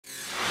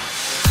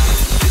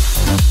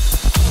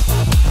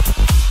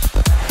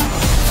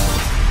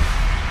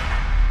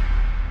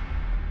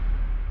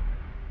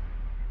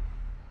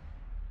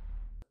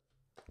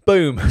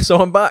Boom. So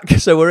I'm back.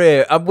 So we're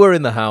here. We're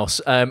in the house.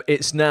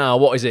 It's now,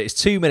 what is it? It's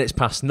 2 minutes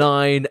past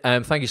 9.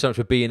 Thank you so much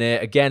for being here.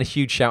 Again, a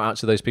huge shout out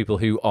to those people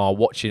who are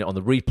watching it on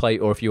the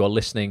replay, or if you are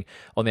listening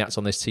on the Acts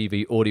on This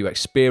TV audio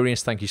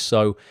experience. Thank you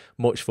so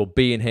much for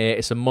being here.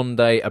 It's a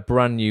Monday, a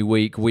brand new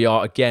week. We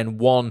are, again,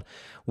 1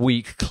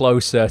 week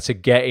closer to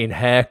getting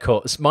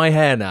haircuts. My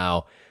hair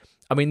now,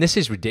 I mean, this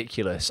is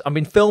ridiculous. I've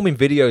been filming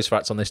videos for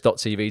Acts on This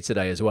TV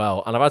today as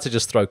well, and I've had to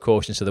just throw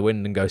caution to the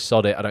wind and go,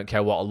 sod it, I don't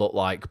care what I look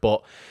like,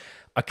 but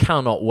I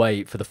cannot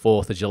wait for the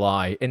 4th of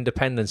July,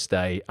 Independence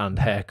Day and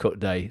Haircut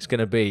Day.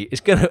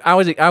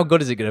 How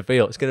good is it going to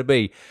feel? It's going to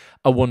be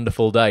a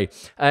wonderful day.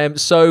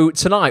 So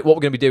tonight, what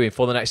we're going to be doing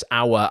for the next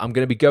hour, I'm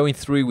going to be going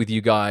through with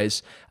you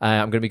guys.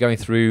 I'm going to be going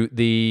through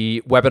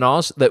the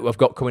webinars that we've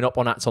got coming up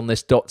on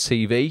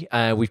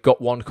actsonthis.tv. We've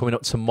got one coming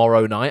up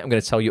tomorrow night. I'm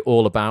going to tell you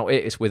all about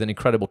it. It's with an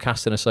incredible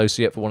casting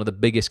associate for one of the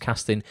biggest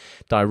casting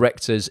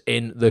directors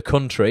in the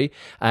country.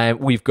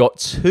 We've got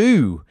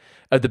 2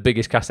 of the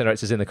biggest casting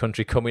directors in the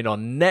country coming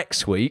on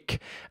next week,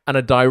 and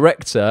a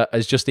director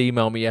has just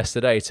emailed me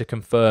yesterday to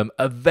confirm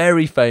a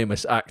very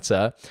famous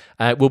actor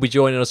will be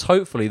joining us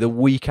hopefully the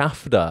week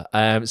after.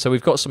 So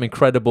we've got some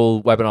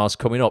incredible webinars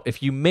coming up.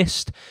 If you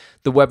missed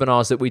the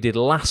webinars that we did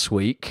last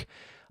week,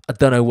 I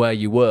don't know where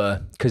you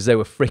were, because they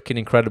were freaking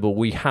incredible.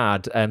 We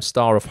had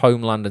star of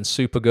Homeland and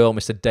Supergirl,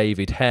 Mr.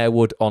 David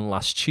Harewood, on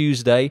last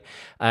Tuesday.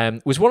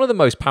 It was one of the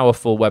most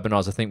powerful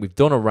webinars I think we've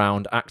done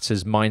around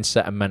actors'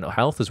 mindset and mental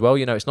health as well.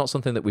 You know, it's not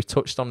something that we've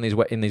touched on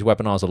in these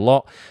webinars a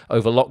lot.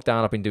 Over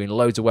lockdown, I've been doing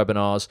loads of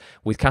webinars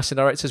with casting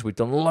directors. We've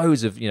done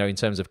loads of, in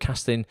terms of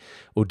casting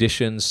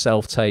auditions,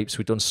 self-tapes.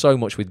 We've done so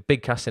much with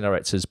big casting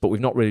directors, but we've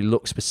not really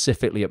looked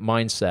specifically at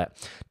mindset.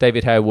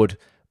 David Harewood,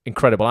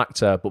 incredible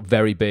actor, but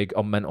very big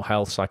on mental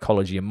health,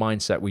 psychology, and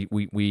mindset.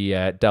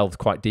 We delved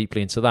quite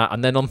deeply into that.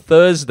 And then on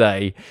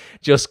Thursday,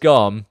 just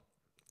gone,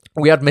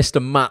 we had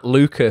Mr. Matt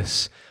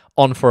Lucas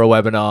on for a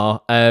webinar,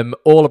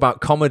 all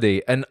about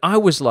comedy. And I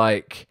was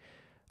like,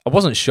 I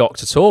wasn't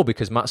shocked at all,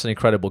 because Matt's an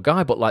incredible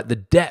guy, but like the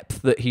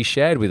depth that he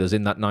shared with us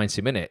in that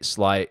 90 minutes,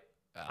 like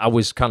I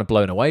was kind of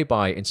blown away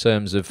by, in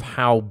terms of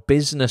how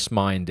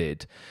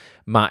business-minded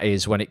Matt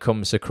is when it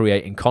comes to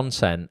creating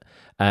content.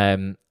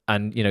 And,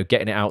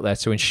 getting it out there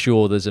to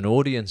ensure there's an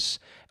audience,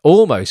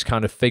 almost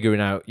kind of figuring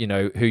out,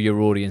 who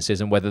your audience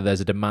is and whether there's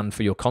a demand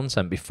for your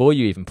content before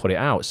you even put it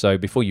out. So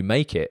before you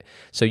make it,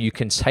 so you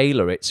can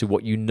tailor it to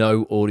what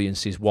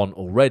audiences want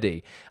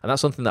already. And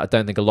that's something that I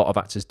don't think a lot of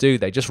actors do.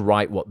 They just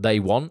write what they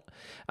want,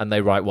 and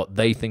they write what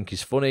they think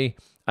is funny,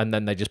 and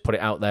then they just put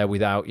it out there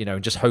without,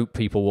 and just hope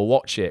people will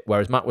watch it.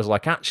 Whereas Matt was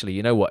like, actually,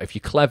 you know what? If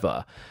you're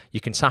clever, you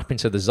can tap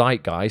into the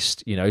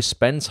zeitgeist,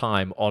 spend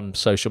time on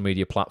social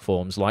media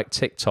platforms like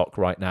TikTok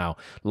right now,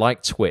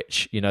 like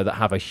Twitch, that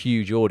have a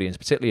huge audience,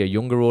 particularly a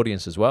younger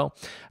audience as well,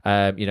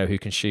 who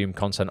consume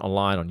content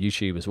online on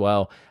YouTube as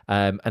well,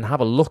 and have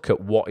a look at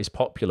what is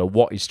popular,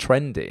 what is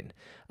trending.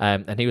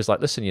 And he was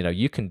like, listen,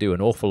 you can do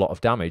an awful lot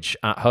of damage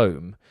at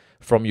home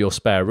from your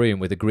spare room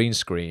with a green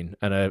screen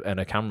and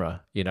a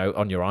camera,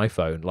 on your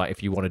iPhone, like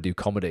if you want to do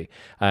comedy.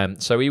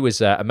 So he was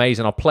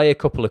amazing. I'll play a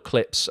couple of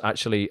clips,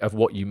 actually, of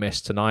what you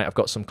missed tonight. I've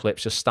got some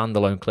clips, just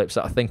standalone clips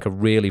that I think are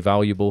really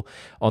valuable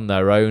on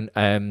their own.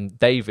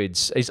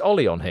 Is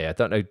Ollie on here? I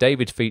don't know.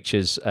 David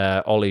features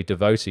Ollie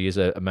Devotee, is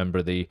a member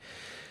of the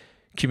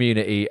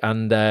community,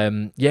 and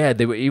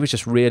he was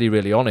just really,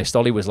 really honest.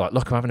 Ollie was like,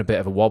 look, I'm having a bit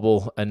of a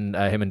wobble, and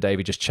him and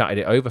David just chatted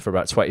it over for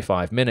about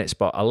 25 minutes,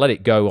 but I let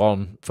it go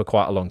on for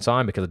quite a long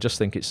time, because I just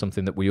think it's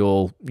something that we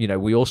all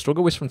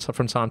struggle with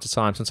from time to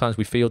time. Sometimes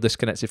we feel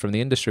disconnected from the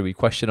industry, we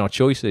question our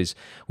choices,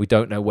 we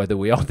don't know whether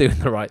we are doing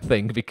the right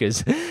thing,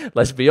 because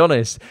let's be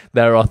honest,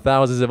 there are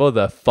thousands of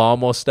other far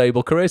more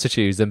stable careers to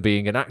choose than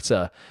being an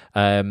actor.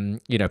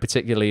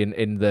 Particularly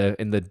in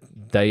the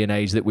day and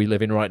age that we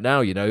live in right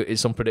now,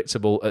 it's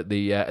unpredictable at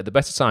the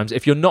better times.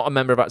 If you're not a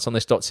member of Acts on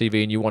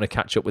This.tv and you want to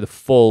catch up with a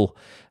full,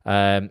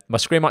 my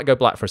screen might go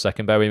black for a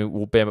second. Bear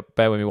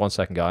with me 1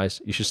 second,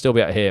 guys. You should still be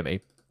able to hear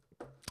me.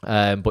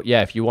 But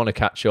yeah, if you want to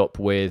catch up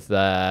with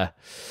the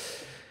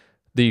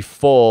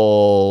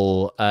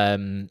full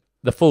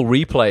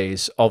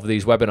replays of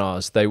these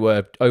webinars, they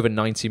were over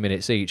 90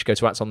 minutes each. Go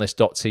to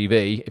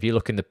actsonthis.tv. If you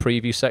look in the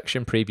preview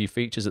section, preview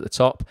features at the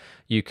top,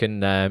 you can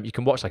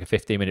watch like a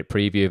 15-minute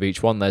preview of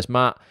each one. There's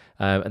Matt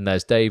and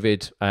there's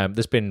David.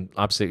 There's been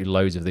absolutely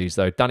loads of these,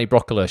 though. Danny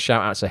Brockler,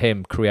 shout out to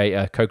him,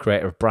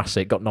 co-creator of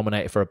Brassic, got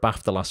nominated for a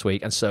BAFTA last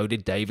week, and so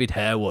did David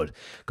Harewood.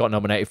 Got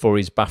nominated for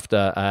his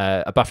BAFTA,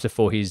 a BAFTA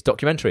for his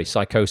documentary,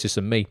 Psychosis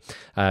and Me,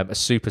 a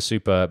super,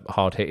 super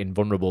hard-hitting,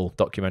 vulnerable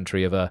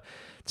documentary of a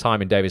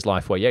time in David's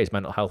life where his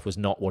mental health was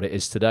not what it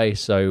is today.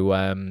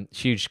 So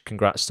huge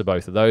congrats to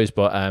both of those.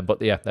 But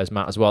yeah, there's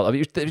Matt as well. I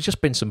mean, there's just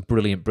been some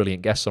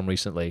brilliant guests on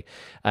recently.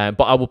 But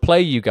I will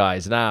play you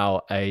guys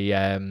now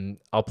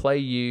I'll play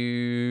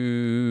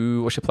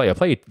you, what should I play? I'll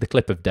play you the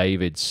clip of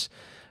David's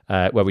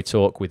where we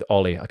talk with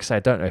Ollie. Like I say,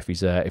 I don't know if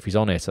he's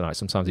on here tonight.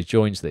 Sometimes he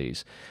joins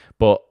these,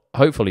 but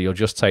hopefully you'll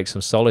just take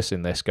some solace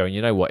in this, going,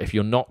 you know what, if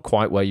you're not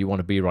quite where you want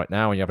to be right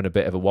now and you're having a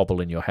bit of a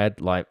wobble in your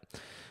head, like,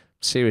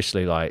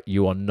 seriously, like,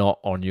 you are not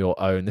on your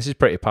own. This is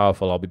pretty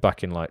powerful. I'll be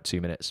back in like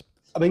 2 minutes.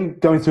 I think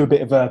going through a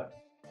bit of a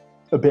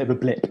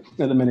blip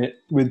at the minute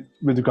with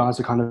regards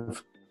to kind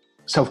of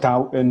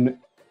self-doubt and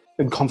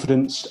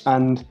confidence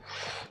and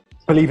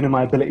believing in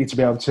my ability to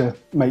be able to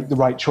make the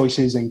right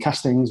choices in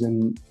castings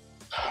and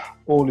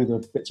all of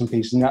the bits and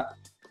pieces, and that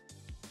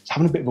it's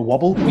having a bit of a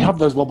wobble. We have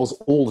those wobbles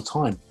all the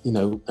time, you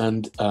know,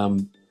 and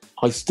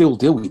I still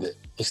deal with it.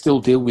 I still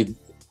deal with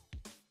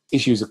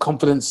issues of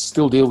confidence,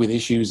 still deal with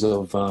issues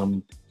of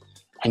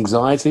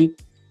anxiety.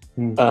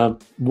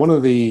 One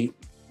of the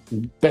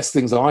best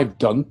things I've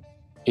done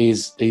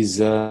is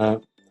I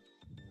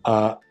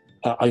have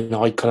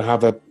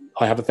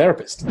a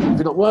therapist. If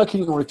you're not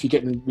working, or if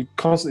you're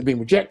constantly being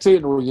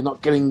rejected, or you're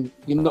not getting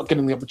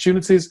the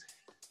opportunities,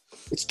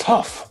 it's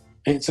tough.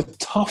 It's a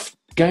tough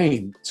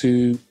game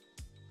to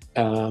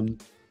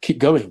keep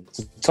going. It's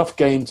a tough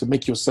game to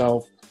make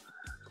yourself.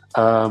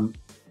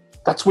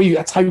 That's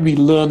how we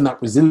learn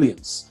that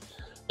resilience.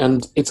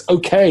 And it's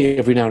okay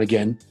every now and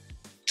again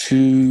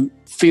to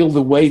feel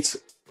the weight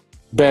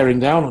bearing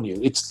down on you.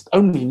 It's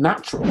only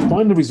natural.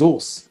 Find a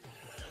resource.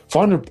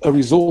 Find a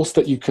resource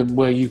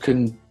where you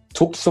can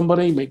talk to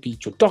somebody, maybe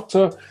your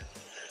doctor.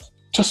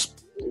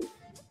 Just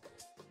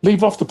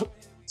leave off the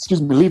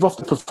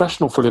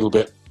professional for a little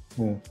bit,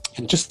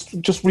 and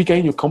just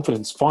regain your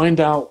confidence. Find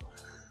out.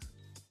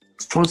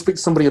 Try and speak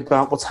to somebody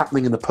about what's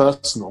happening in the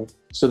personal,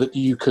 so that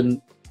you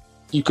can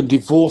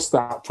divorce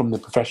that from the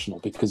professional,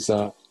 because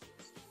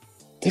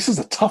this is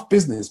a tough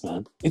business,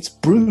 man. It's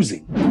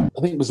bruising.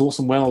 I think it was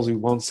Orson Welles who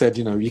once said,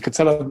 you know, you can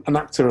tell an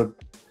actor,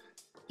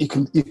 you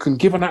can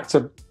give an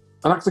actor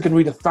can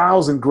read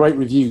 1,000 great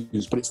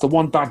reviews, but it's the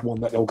one bad one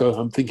that they'll go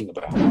home thinking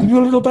about. Have you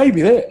got a little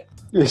baby there?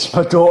 It's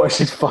my daughter,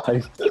 she's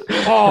 5.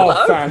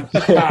 Oh,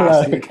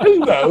 fantastic.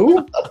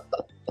 Hello.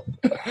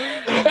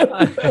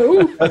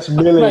 Hello. That's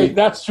Millie. Mate,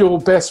 that's your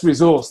best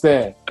resource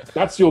there.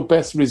 That's your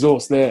best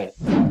resource there.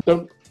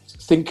 Don't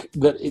think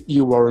that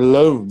you are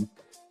alone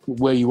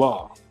where you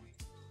are.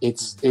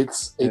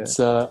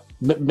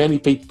 Many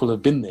people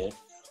have been there.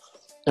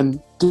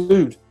 And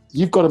dude,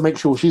 you've got to make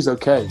sure she's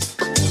okay.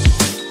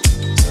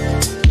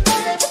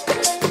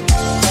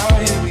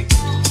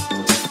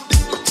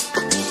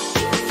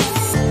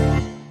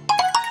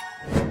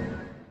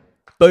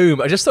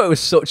 Boom. I just thought it was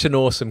such an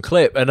awesome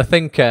clip. And I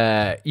think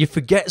you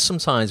forget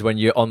sometimes when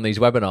you're on these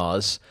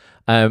webinars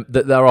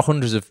that there are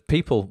hundreds of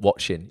people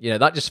watching. You know,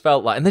 that just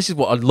felt like, and this is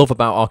what I love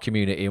about our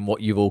community and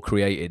what you've all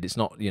created. It's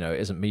not, you know,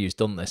 it isn't me who's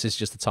done this. It's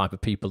just the type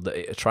of people that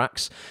it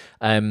attracts.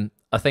 I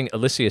think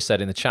Alicia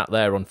said in the chat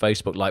there on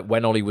Facebook, like,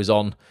 when Ollie was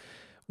on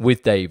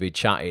with David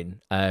chatting,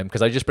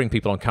 because I just bring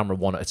people on camera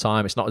one at a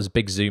time. It's not as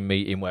big Zoom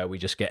meeting where we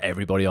just get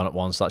everybody on at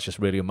once. That's just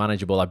really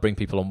unmanageable. I bring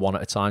people on one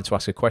at a time to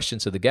ask a question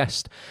to the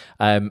guest.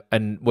 And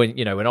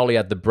when Ollie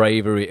had the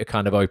bravery to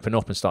kind of open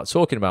up and start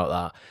talking about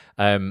that,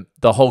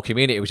 the whole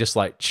community was just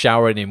like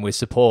showering him with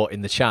support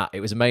in the chat. It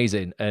was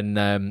amazing. And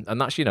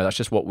that's, you know, that's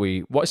just what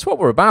it's what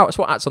we're about. It's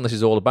what Acts on This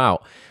is all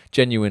about.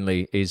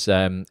 Genuinely is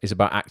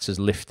about actors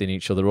lifting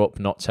each other up,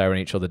 not tearing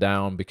each other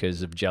down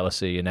because of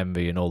jealousy and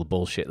envy and all the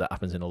bullshit that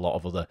happens in a lot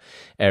of other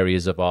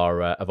areas of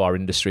our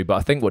industry. But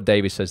I think what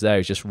David says there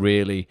is just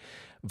really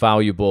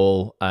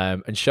valuable,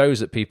 and shows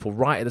that people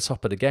right at the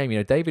top of the game. You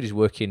know, David is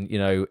working, you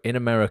know, in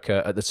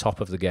America at the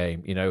top of the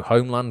game. You know,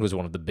 Homeland was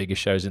one of the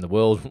biggest shows in the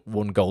world,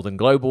 won Golden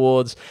Globe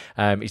Awards.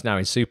 He's now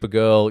in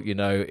Supergirl. You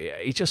know,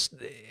 he just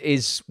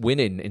is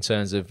winning in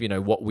terms of, you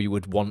know, what we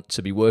would want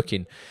to be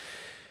working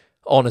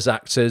on as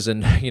actors,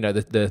 and, you know,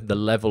 the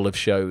level of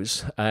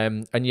shows,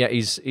 and yet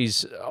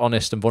he's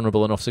honest and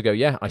vulnerable enough to go,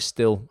 yeah, I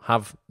still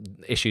have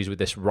issues with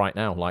this right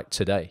now, like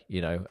today,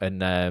 you know,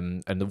 and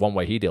the one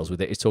way he deals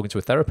with it is talking to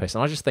a therapist.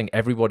 And I just think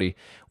we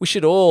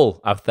should all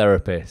have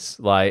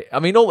therapists. Like, I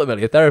mean,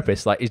 ultimately a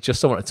therapist, like, is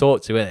just someone to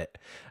talk to, isn't it?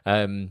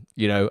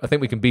 You know, I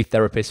think we can be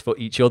therapists for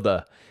each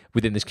other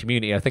within this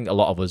community. I think a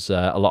lot of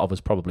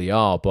us probably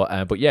are,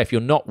 but yeah, if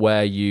you're not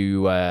where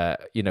you where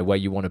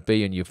you want to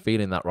be and you're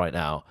feeling that right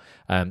now,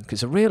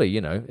 because really, you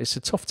know, it's a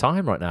tough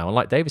time right now. And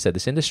like David said,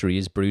 this industry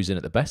is bruising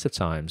at the best of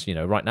times. You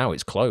know, right now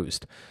it's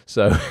closed,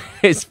 so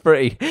it's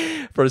pretty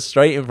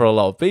frustrating for a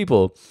lot of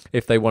people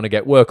if they want to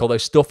get work. Although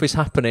stuff is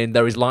happening,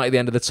 there is light at the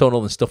end of the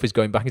tunnel, and stuff is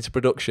going back into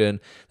production.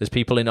 There's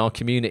people in our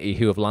community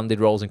who have landed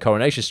roles in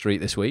Coronation Street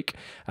this week,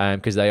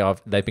 because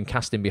they've been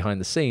casting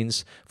behind the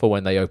scenes for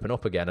when they open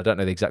up again. I don't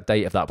know the exact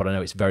date of that, but I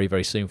know it's very,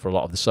 very soon for a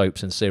lot of the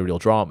soaps and serial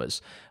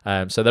dramas.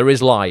 So there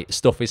is light,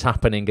 stuff is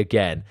happening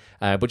again,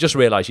 but just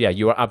realize, yeah,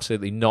 you are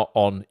absolutely not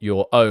on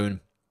your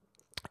own.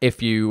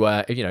 If you're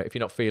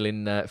not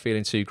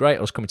feeling too great,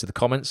 I'll just come into the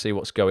comments, see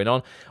what's going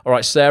on. All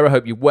right, Sarah,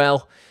 hope you're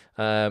well.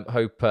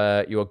 Hope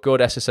you are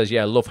good. Esther says,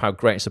 yeah, I love how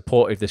great and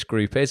supportive this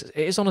group is. It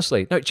is,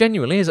 honestly. No, it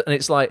genuinely is. And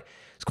it's like,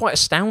 it's quite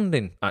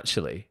astounding,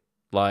 actually.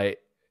 Like,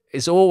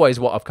 it's always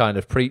what I've kind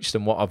of preached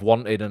and what I've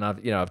wanted, and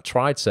I've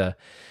tried to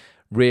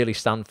really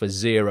stand for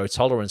zero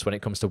tolerance when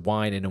it comes to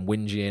whining and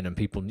whinging and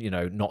people, you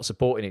know, not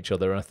supporting each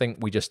other. And I think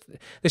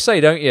they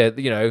say, don't you,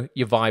 you know,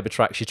 your vibe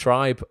attracts your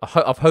tribe.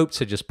 I've hoped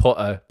to just put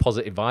a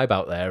positive vibe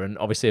out there, and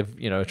obviously I've,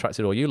 you know,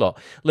 attracted all you lot.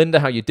 Linda,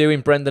 how you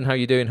doing? Brendan, how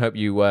you doing? Hope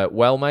you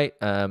well, mate.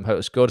 Hope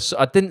it's good. So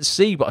I didn't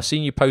see, but I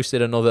seen you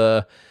posted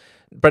another.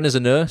 Brendan's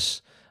a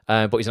nurse.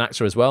 But he's an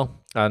actor as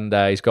well, and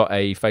he's got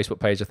a Facebook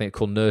page, I think,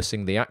 called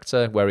Nursing the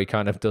Actor, where he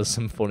kind of does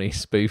some funny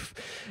spoof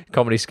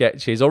comedy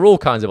sketches or all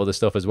kinds of other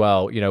stuff as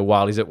well, you know,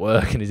 while he's at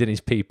work and he's in his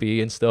PPE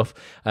and stuff.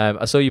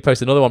 I saw you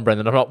post another one,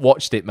 Brendan. I've not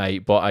watched it,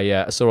 mate, but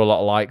I saw a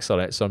lot of likes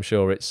on it, so I'm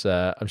sure it's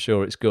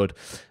good.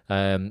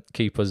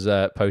 Keep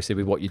us posted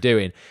with what you're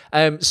doing.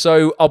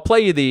 So I'll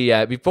play you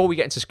the before we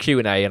get into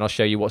Q&A, and I'll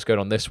show you what's going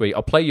on this week.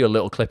 I'll play you a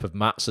little clip of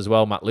Matt's as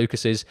well, Matt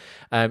Lucas's.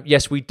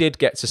 Yes, we did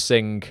get to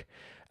sing.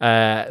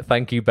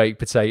 Thank you, Baked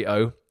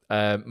Potato.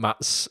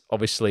 Matt's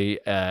obviously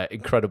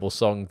incredible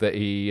song that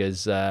he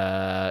has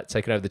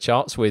taken over the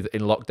charts with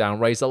in lockdown,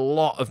 raised a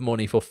lot of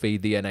money for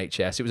Feed the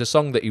NHS. It was a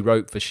song that he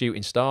wrote for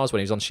Shooting Stars when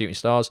he was on Shooting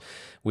Stars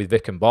with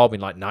Vic and Bob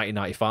in like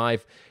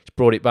 1995. He's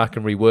brought it back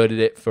and reworded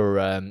it for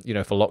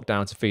for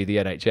lockdown to feed the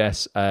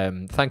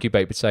NHS. Thank you,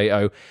 Baked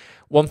Potato.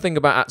 One thing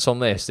about Acts on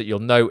This that you'll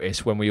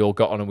notice when we all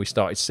got on and we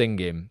started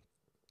singing.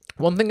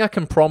 One thing I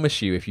can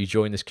promise you, if you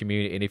join this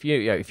community, and if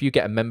you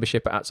get a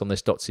membership at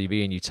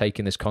atsonthis.tv and you take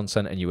in this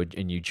content and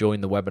you join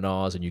the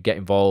webinars and you get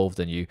involved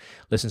and you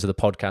listen to the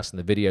podcast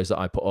and the videos that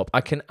I put up, I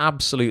can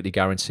absolutely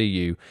guarantee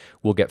you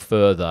will get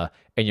further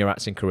in your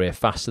acting career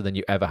faster than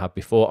you ever have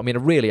before. I mean, I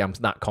really am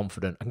that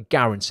confident. I can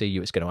guarantee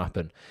you it's going to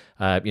happen.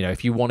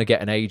 If you want to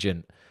get an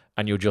agent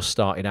and you're just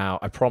starting out,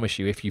 I promise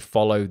you, if you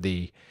follow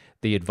the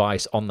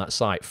advice on that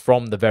site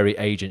from the very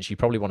agents you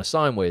probably want to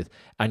sign with,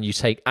 and you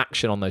take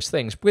action on those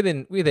things,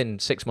 within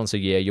 6 months, a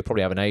year, you'll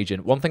probably have an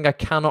agent. One thing I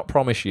cannot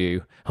promise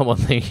you, and one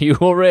thing you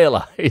will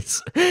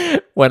realize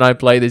when I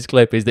play this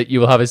clip, is that you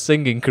will have a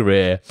singing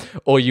career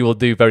or you will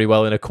do very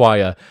well in a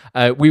choir.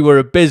 We were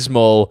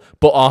abysmal,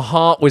 but our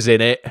heart was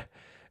in it.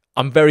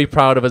 I'm very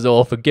proud of us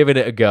all for giving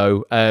it a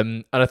go.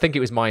 And I think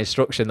it was my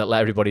instruction that let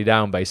everybody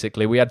down,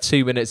 basically. We had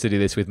 2 minutes to do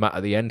this with Matt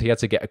at the end. He had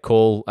to get a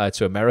call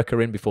to America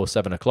in before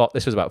 7 o'clock.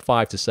 This was about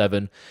 5 to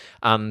 7.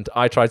 And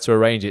I tried to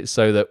arrange it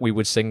so that we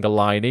would sing a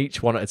line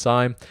each, one at a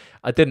time.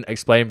 I didn't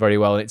explain very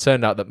well, and it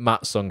turned out that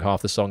Matt sung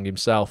half the song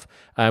himself.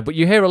 But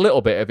you hear a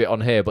little bit of it on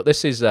here. But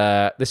this is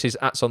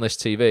Ats on This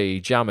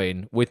TV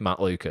jamming with Matt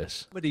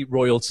Lucas. Comedy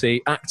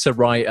royalty, actor,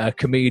 writer,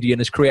 comedian,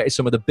 has created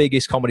some of the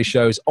biggest comedy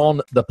shows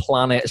on the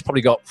planet. Has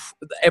probably got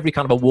every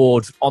kind of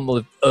award on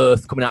the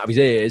earth coming out of his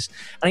ears.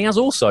 And he has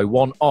also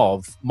one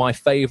of my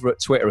favourite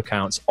Twitter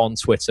accounts on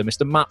Twitter,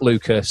 Mr. Matt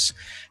Lucas.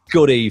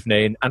 Good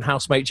evening, and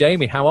housemate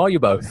Jamie. How are you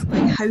both?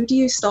 How do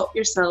you stop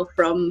yourself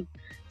from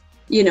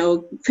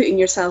putting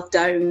yourself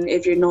down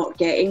if you're not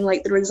getting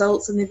like the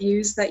results and the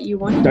views that you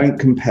want? Don't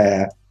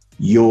compare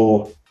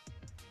your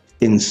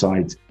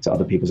inside to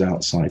other people's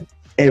outside.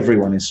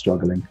 Everyone is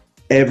struggling.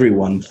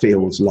 Everyone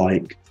feels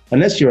like,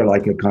 unless you're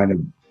like a kind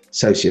of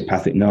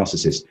sociopathic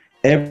narcissist,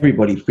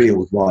 everybody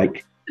feels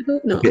like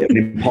a bit of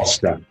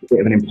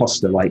an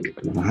imposter, like,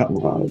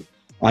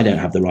 I don't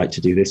have the right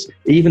to do this.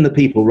 Even the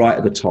people right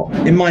at the top.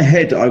 In my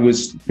head, I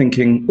was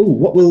thinking,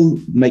 what will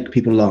make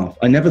people laugh?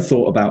 I never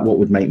thought about what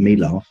would make me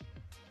laugh.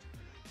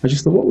 I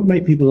just thought, what would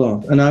make people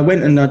laugh? And I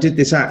went and I did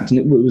this act, and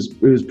it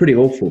was pretty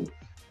awful.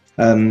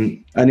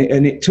 And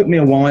it took me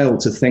a while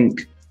to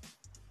think,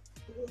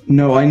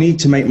 no, I need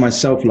to make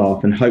myself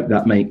laugh and hope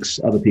that makes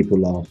other people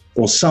laugh,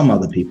 or some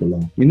other people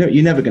laugh.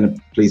 You're never going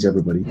to please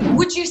everybody.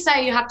 Would you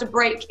say you have to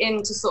break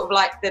into sort of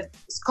like the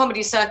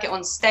comedy circuit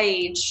on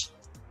stage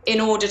in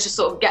order to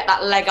sort of get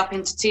that leg up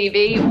into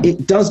TV?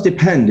 It does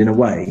depend in a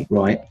way,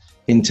 right?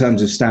 In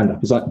terms of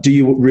stand-up, it's like, do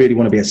you really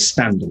want to be a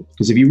stand-up?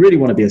 Because if you really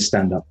want to be a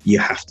stand-up, you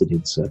have to do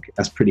the circuit.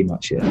 That's pretty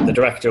much it. The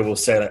director will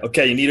say, like,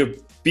 okay, you need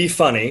to be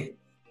funny,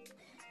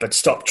 but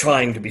stop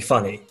trying to be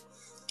funny.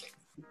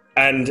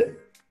 And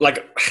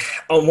like,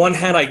 on one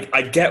hand,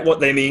 I get what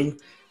they mean,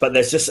 but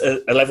there's just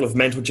a level of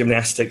mental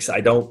gymnastics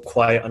I don't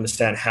quite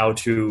understand how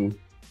to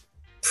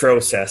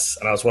process.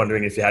 And I was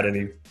wondering if you had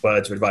any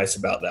words of advice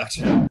about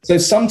that. So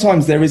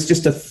sometimes there is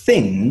just a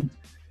thing.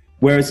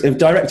 Whereas a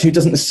director who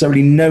doesn't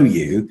necessarily know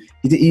you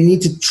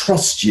need to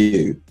trust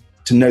you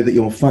to know that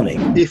you're funny.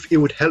 If it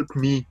would help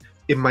me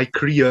in my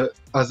career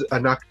as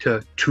an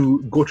actor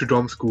to go to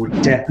drama school.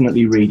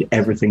 Definitely read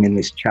everything in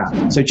this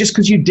chat. So just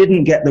because you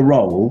didn't get the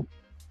role,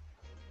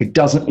 it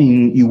doesn't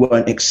mean you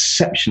weren't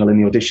exceptional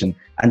in the audition.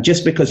 And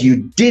just because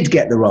you did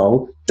get the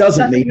role,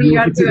 doesn't mean you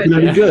were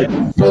particularly good.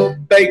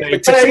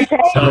 Baked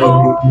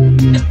potato.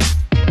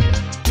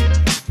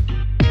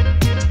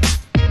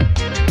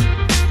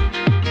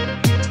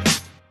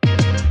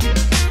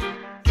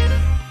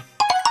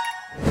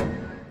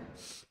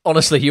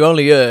 Honestly, you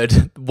only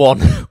heard one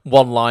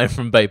line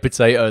from Baked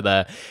Potato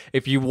there.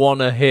 If you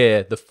want to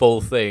hear the full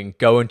thing,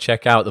 go and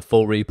check out the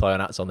full replay on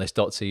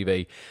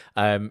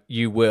atsonthis.tv.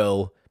 You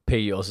will pee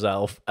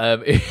yourself.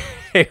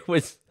 It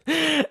was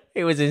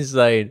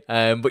insane.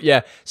 But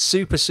yeah,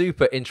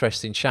 super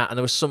interesting chat, and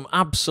there was some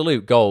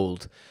absolute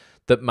gold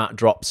that Matt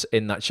dropped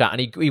in that chat. And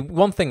he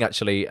one thing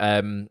actually,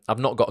 I've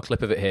not got a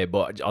clip of it here,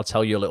 but I'll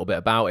tell you a little bit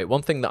about it.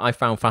 One thing that I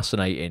found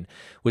fascinating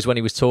was when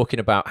he was talking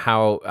about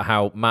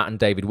how Matt and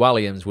David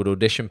Walliams would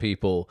audition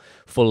people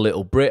for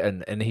Little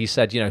Britain, and he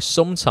said,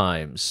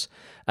 sometimes.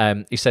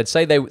 He said,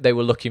 say they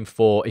were looking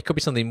for, it could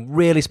be something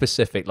really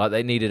specific, like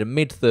they needed a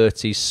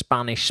mid-30s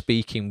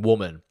Spanish-speaking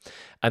woman,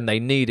 and they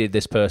needed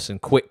this person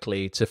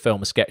quickly to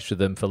film a sketch with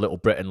them for Little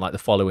Britain like the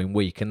following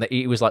week. And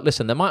he was like,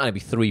 listen, there might only be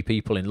 3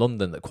 people in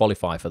London that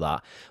qualify for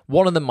that.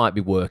 One of them might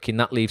be working.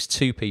 That leaves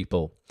 2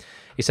 people.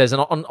 He says,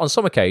 and on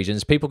some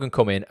occasions, people can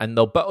come in and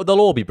they'll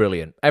all be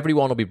brilliant.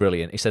 Everyone will be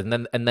brilliant. He said,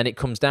 and then it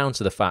comes down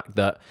to the fact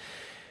that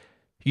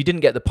you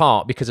didn't get the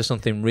part because of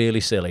something really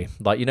silly.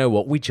 Like, you know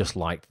what, we just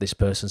liked this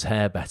person's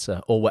hair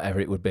better, or whatever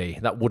it would be.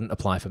 That wouldn't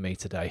apply for me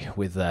today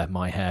with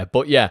my hair.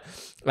 But yeah,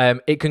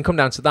 it can come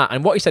down to that.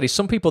 And what he said is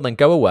some people then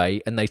go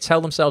away and they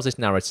tell themselves this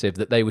narrative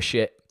that they were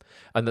shit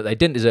and that they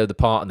didn't deserve the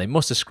part and they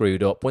must have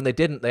screwed up. When they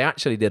didn't, they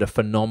actually did a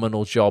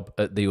phenomenal job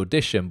at the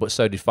audition, but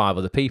so did 5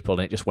 other people,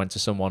 and it just went to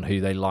someone who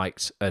they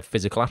liked a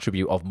physical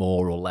attribute of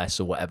more or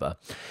less or whatever.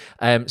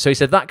 So he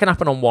said that can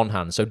happen on one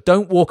hand. So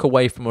don't walk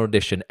away from an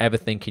audition ever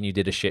thinking you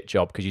did a shit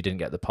job because you didn't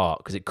get the part,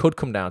 because it could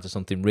come down to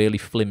something really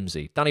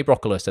flimsy. Danny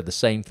Broccola said the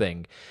same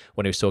thing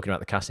when he was talking about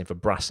the casting for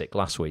Brassic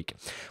last week.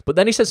 But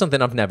then he said something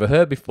I've never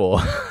heard before.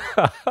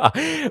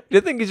 I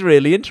think is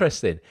really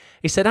interesting.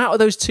 He said out of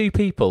those 2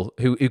 people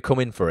who come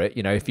in for it,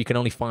 if you can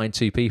only find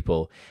 2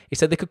 people, he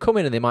said they could come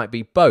in and they might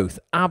be both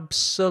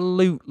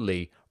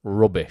absolutely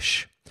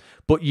rubbish.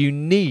 But you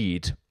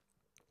need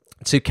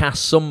to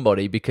cast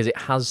somebody because it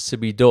has to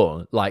be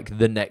done like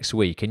the next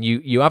week. And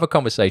you have a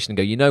conversation and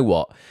go, you know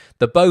what?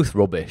 They're both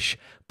rubbish,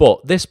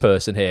 but this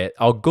person here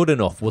are good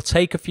enough. We'll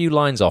take a few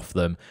lines off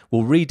them.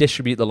 We'll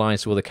redistribute the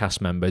lines to other cast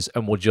members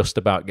and we'll just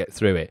about get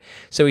through it.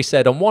 So he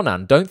said, on one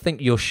hand, don't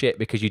think you're shit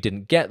because you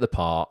didn't get the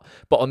part.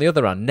 But on the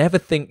other hand, never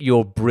think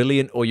you're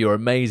brilliant or you're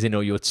amazing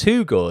or you're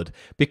too good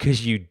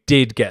because you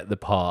did get the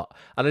part.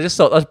 And I just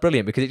thought that's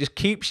brilliant because it just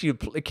keeps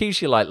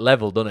you like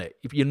level, doesn't it?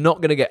 If you're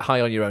not going to get high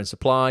on your own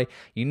supply,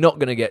 you're not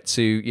going to get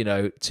too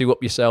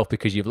up yourself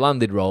because you've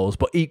landed roles.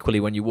 But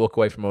equally, when you walk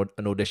away from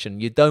an audition,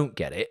 you don't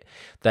get it,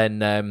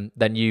 then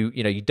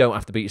you don't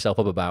have to beat yourself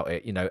up about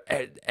it.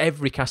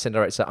 Every casting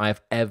director I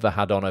have ever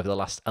had on over the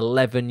last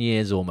 11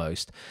 years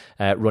almost,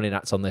 running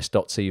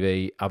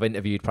actsonthis.tv, I've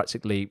interviewed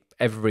practically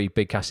every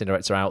big casting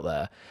director out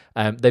there.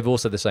 They've all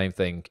said the same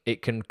thing.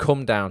 It can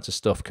come down to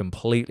stuff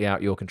completely out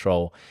of your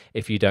control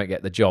if you don't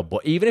get the job.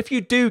 But even if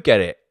you do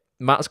get it,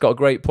 Matt's got a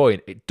great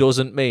point. It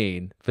doesn't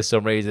mean, for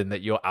some reason,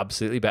 that you're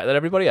absolutely better than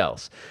everybody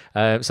else.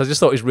 So I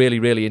just thought it was really,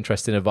 really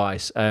interesting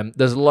advice.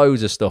 There's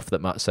loads of stuff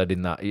that Matt said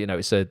in that.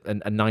 It's a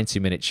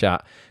 90-minute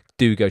chat.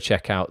 Do go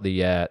check out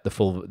the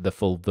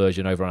full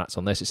version over on Acts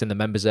on This. It's in the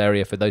members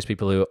area for those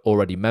people who are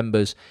already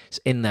members. It's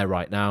in there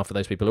right now for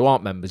those people who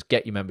aren't members.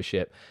 Get your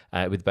membership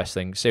with the best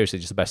thing. Seriously,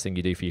 just the best thing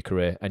you do for your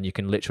career, and you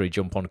can literally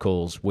jump on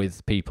calls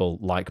with people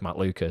like Matt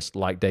Lucas,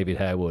 like David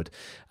Harewood,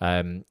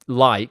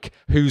 like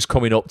who's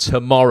coming up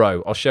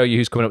tomorrow. I'll show you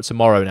who's coming up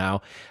tomorrow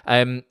now.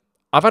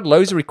 I've had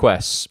loads of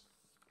requests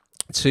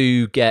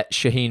to get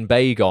Shaheen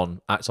Baig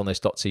on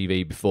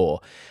actsonthis.tv before.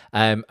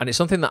 And it's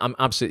something that I'm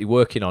absolutely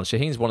working on.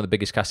 Shaheen's one of the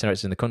biggest casting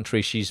directors in the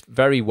country. She's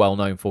very well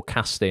known for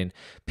casting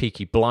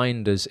Peaky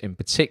Blinders in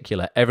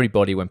particular.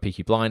 Everybody, when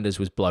Peaky Blinders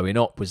was blowing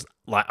up, was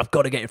like, I've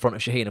got to get in front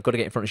of Shaheen. I've got to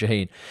get in front of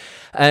Shaheen.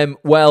 So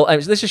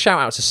this is a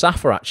shout out to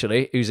Safa,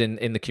 actually, who's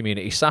in the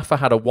community. Safa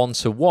had a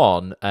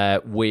one-to-one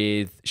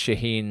with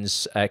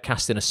Shaheen's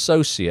casting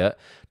associate,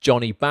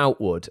 Johnny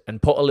Boutwood,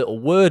 and put a little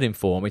word in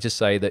for me to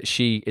say that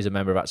she is a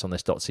member of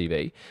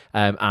actsonthis.tv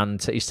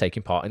and is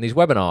taking part in these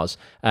webinars.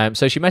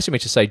 So she messaged me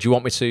to say, do you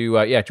want me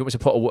to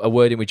put a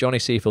word in with Johnny,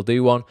 see if he'll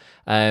do one?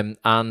 And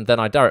then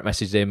I direct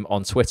messaged him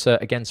on Twitter.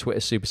 Again,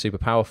 Twitter's super, super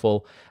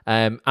powerful.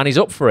 And he's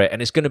up for it.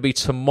 And it's going to be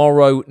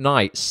tomorrow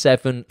night,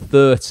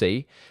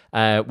 7:30.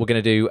 We're going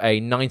to do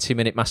a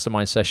 90-minute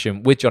mastermind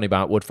session with Johnny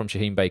Boutwood from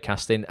Shaheen Baig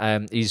Casting.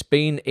 He's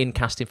been in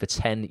casting for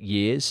 10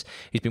 years.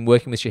 He's been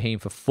working with Shaheen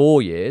for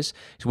 4 years.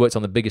 He's worked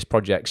on the biggest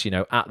projects,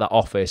 at that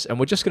office. And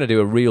we're just going to do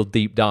a real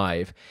deep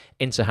dive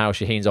into how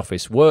Shaheen's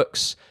office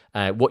works,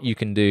 what you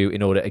can do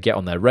in order to get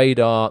on their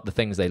radar, the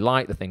things they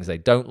like, the things they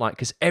don't like,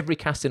 because every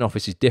casting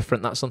office is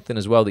different. That's something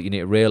as well that you need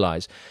to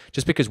realise.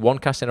 Just because one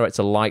casting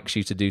director likes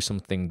you to do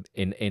something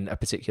in a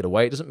particular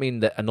way, it doesn't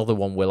mean that another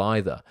one will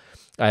either.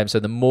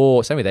 So the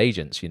more, same with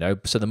agents,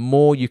 so the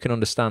more you can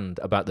understand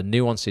about the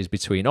nuances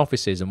between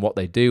offices and what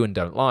they do and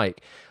don't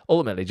like,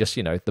 ultimately just,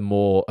 the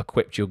more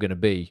equipped you're going to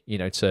be,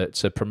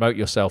 to promote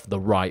yourself the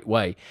right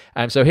way.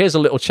 So here's a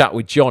little chat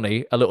with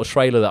Johnny, a little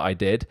trailer that I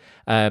did.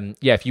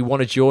 If you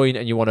want to join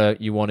and you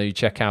want to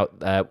check out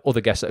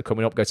other guests that are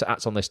coming up, go to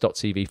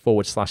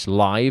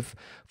actsonthis.tv/live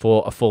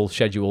for a full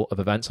schedule of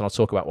events, and I'll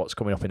talk about what's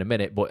coming up in a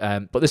minute.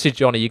 But this is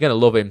Johnny. You're going to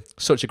love him.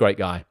 Such a great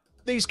guy.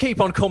 These keep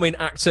on coming,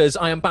 actors.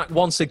 I am back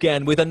once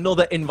again with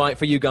another invite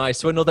for you guys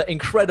to another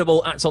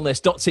incredible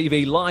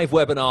actonthis.tv live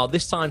webinar,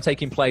 this time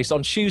taking place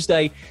on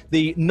Tuesday,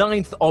 the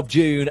 9th of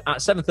June at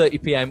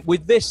 7:30 p.m.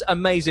 with this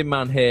amazing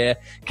man here,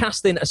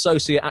 casting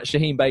associate at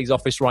Shaheen Bey's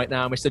office right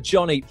now, Mr.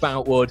 Johnny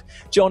Boutwood.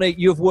 Johnny,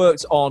 you've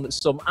worked on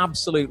some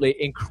absolutely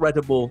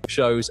incredible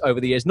shows over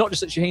the years, not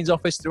just at Shaheen's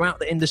office, throughout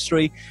the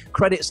industry.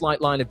 Credits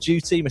like Line of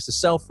Duty, Mr.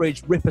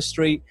 Selfridge, Ripper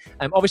Street.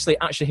 Obviously,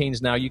 at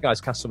Shaheen's now, you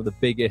guys cast some of the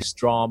biggest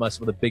drama,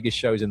 some of the biggest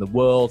shows in the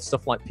world,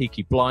 stuff like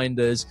Peaky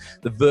Blinders.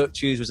 The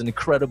Virtues was an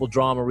incredible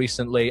drama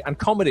recently, and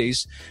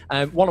comedies,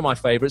 one of my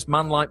favourites,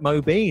 Man Like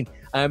Mo Bean.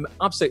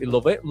 Absolutely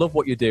love it, love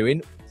what you're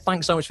doing.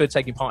 Thanks so much for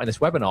taking part in this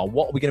webinar.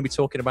 What are we going to be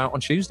talking about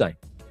on Tuesday?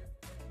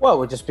 Well,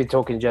 we'll just be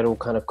talking general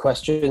kind of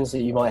questions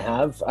that you might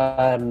have.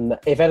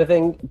 If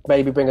anything,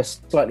 maybe bring a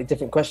slightly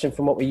different question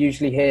from what we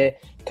usually hear,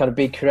 kind of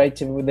be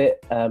creative with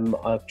it.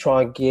 I'll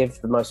try and give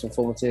the most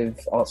informative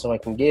answer I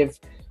can give.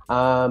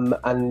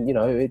 And you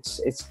know,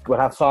 we'll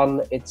have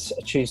fun. It's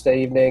a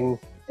Tuesday evening.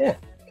 Yeah,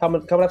 come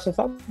and have some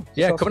fun.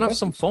 Yeah, come and have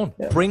some fun.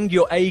 Yeah. Bring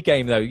your A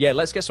game though. Yeah,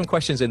 let's get some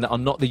questions in that are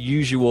not the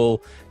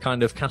usual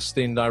kind of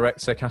casting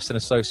director, casting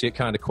associate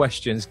kind of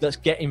questions. Let's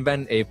get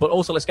inventive, but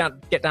also let's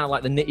get down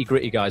like the nitty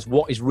gritty, guys.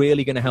 What is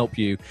really going to help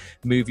you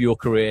move your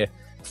career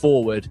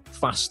forward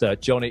faster?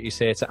 Johnny is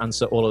here to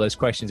answer all of those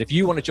questions. If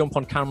you want to jump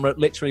on camera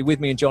literally with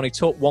me and Johnny,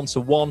 talk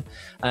one-to-one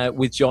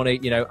with Johnny,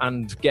 you know,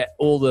 and get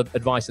all the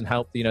advice and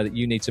help, you know, that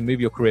you need to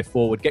move your career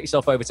forward, get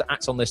yourself over to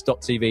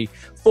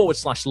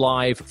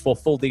actonthis.tv/live for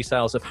full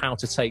details of how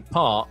to take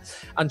part.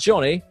 And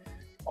Johnny,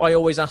 I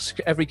always ask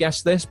every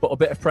guest this, but a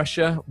bit of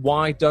pressure,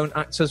 why don't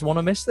actors want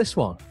to miss this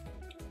one?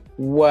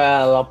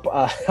 Well,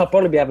 I'll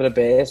probably be having a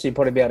beer, so you'll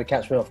probably be able to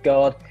catch me off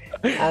guard.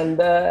 And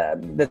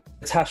the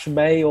tash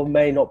may or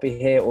may not be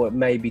here, or it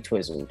may be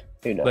twizzled.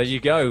 Who knows? There you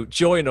go.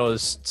 Join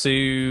us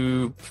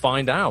to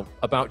find out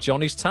about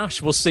Johnny's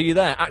tash. We'll see you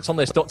there.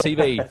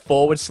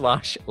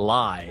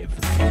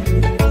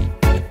 actonthis.tv/live.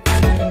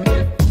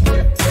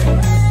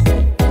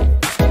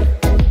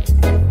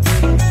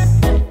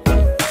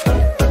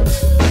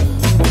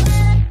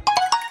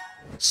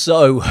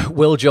 So,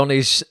 will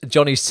Johnny's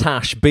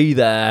tash be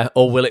there,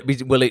 or will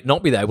it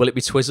not be there? Will it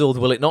be twizzled?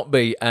 Will it not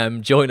be?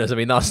 Join us. I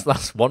mean,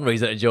 that's one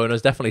reason to join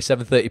us. Definitely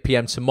 7:30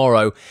 p.m.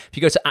 tomorrow. If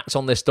you go to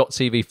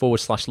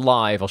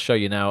actonthis.tv/live, I'll show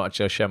you now.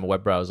 Actually, I'll share my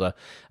web browser.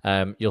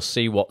 You'll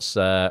see what's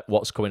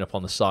coming up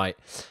on the site.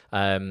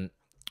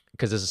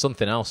 Because there's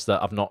something else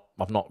that I've not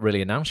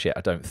really announced yet,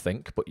 I don't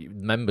think, but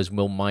members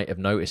might have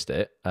noticed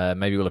it.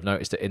 Maybe will have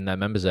noticed it in their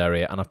members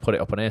area, and I've put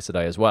it up on air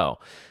today as well.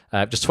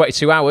 Just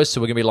 22 hours,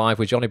 so we're going to be live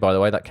with Johnny, by the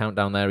way. That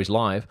countdown there is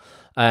live.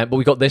 But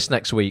we've got this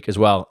next week as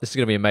well. This is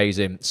going to be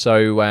amazing.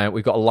 So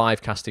we've got a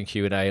live casting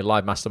Q&A, a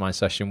live mastermind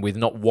session with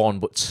not one,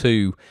 but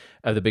two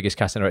of the biggest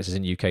casting directors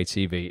in UK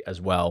TV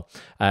as well.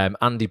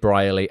 Andy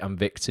Brierley and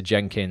Victor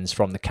Jenkins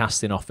from the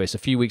casting office. A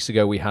few weeks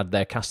ago, we had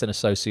their casting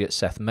associate,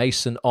 Seth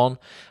Mason, on,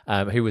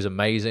 who was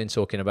amazing,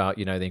 talking about,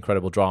 you know, the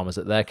incredible dramas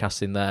that they're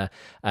casting there.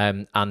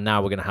 And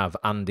now we're going to have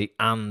Andy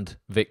and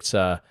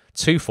Victor,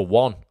 2 for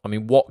 1. I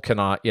mean, what can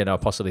I,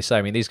 possibly say?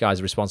 I mean, these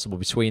guys are responsible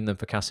between them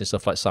for casting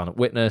stuff like Silent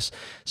Witness,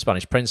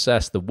 Spanish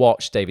Princess, The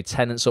Watch, David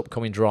Tennant's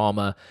upcoming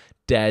drama,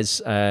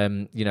 Des.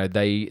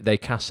 They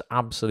cast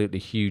absolutely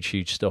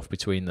huge stuff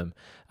between them.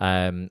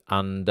 And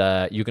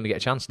you're going to get a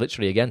chance,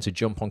 literally, again, to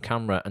jump on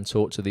camera and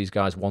talk to these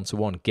guys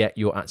one-to-one, get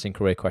your acting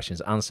career questions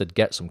answered,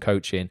 get some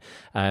coaching.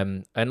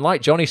 And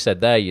like Johnny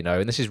said there,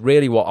 and this is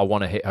really what I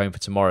want to hit home for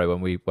tomorrow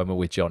when we're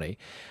with Johnny,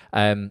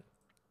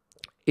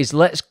 is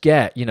let's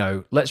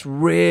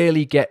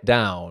really get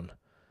down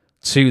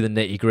to the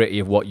nitty gritty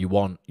of what you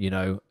want,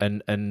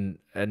 and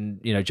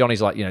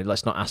Johnny's like,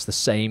 let's not ask the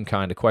same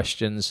kind of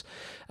questions.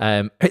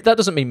 That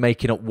doesn't mean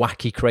making up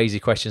wacky, crazy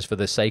questions for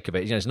the sake of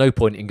it. There's no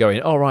point in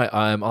going, all right,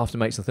 I'll have to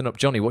make something up.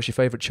 Johnny, what's your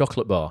favorite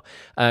chocolate bar?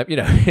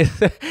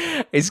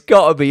 It's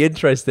got to be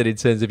interesting in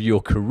terms of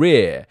your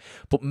career,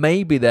 but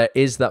maybe there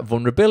is that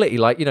vulnerability,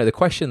 like, the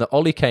question that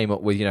Ollie came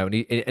up with,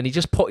 and he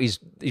just put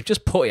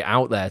it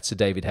out there to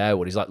David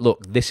Harewood. He's like,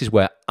 look, this is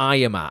where I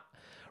am at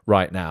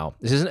right now.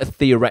 This isn't a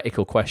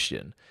theoretical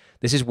question.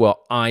 This is what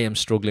I am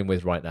struggling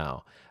with right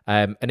now.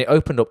 And it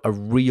opened up a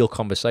real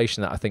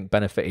conversation that I think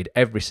benefited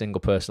every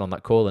single person on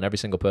that call and every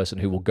single person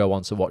who will go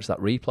on to watch that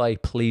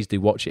replay. Please do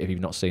watch it if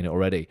you've not seen it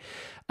already.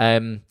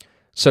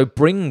 So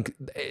bring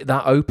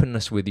that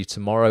openness with you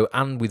tomorrow,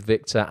 and with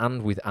Victor,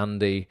 and with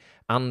Andy,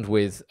 and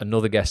with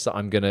another guest that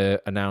I'm going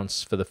to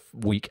announce for the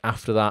week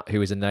after that,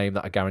 who is a name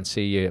that I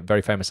guarantee you, a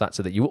very famous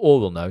actor that you all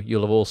will know.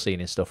 You'll have all seen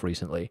his stuff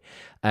recently.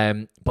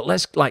 But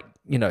let's, I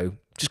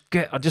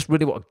just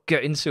really want to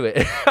get into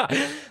it.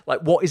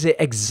 Like, what is it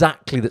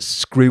exactly that's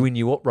screwing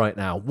you up right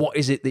now? What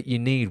is it that you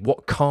need?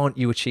 What can't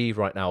you achieve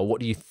right now? What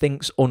do you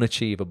think's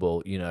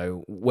unachievable?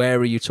 Where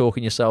are you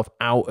talking yourself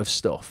out of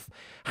stuff?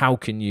 How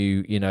can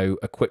you,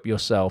 equip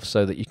yourself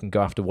so that you can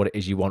go after what it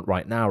is you want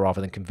right now,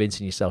 rather than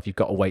convincing yourself you've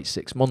got to wait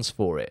 6 months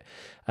for it,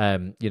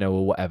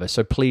 or whatever.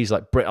 So please,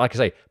 like I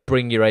say,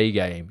 bring your A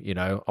game.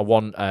 I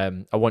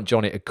want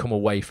Johnny to come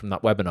away from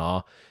that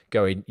webinar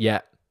going,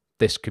 yeah,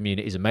 this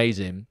community is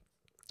amazing.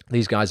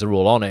 These guys are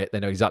all on it. They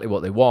know exactly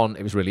what they want.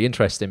 It was really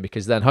interesting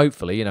because then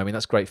hopefully, you know, I mean,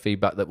 that's great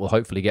feedback that will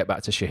hopefully get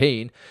back to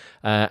Shaheen.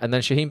 And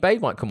then Shaheen Bey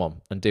might come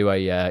on and do a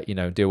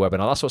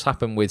webinar. That's what's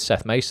happened with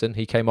Seth Mason.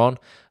 He came on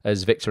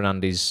as Victor and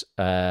Andy's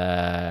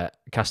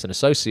casting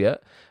associate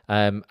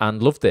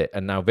and loved it.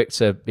 And now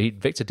Victor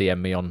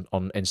DM'd me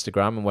on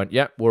Instagram and went,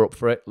 yeah, we're up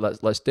for it.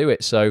 Let's do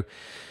it. So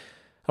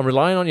I'm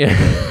relying on you,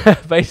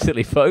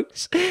 basically,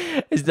 folks.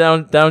 It's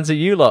down to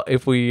you lot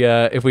if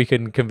we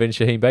can convince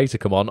Shaheen Bey to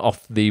come on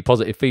off the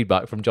positive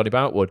feedback from Johnny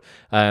Boutwood.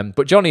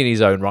 But Johnny in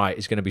his own right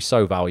is going to be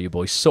so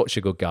valuable. He's such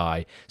a good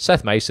guy.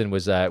 Seth Mason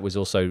was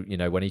also, you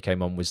know, when he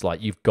came on, was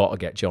like, you've got to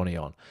get Johnny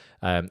on.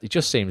 It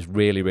just seems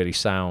really, really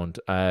sound.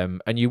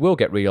 And you will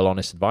get real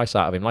honest advice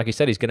out of him. Like he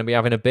said, he's going to be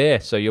having a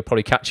beer, so you'll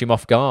probably catch him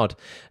off guard.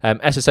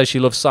 Essa says she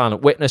loves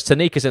Silent Witness.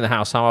 Tanika's in the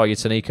house. How are you,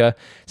 Tanika?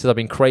 Says, I've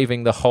been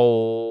craving the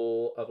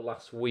whole of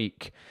last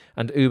week,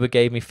 and Uber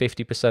gave me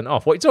 50%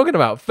 off. What are you talking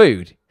about?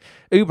 Food?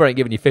 Uber ain't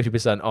giving you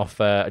 50% off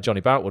a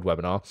Johnny Boutwood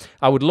webinar.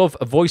 I would love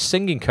a voice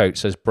singing coach,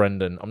 says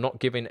Brendan. I'm not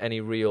giving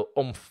any real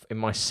oomph in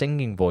my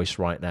singing voice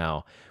right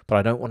now, but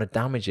I don't want to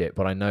damage it.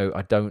 But I know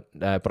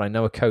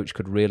a coach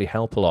could really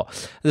help a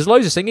lot. There's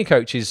loads of singing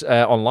coaches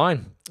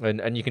online,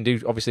 and you can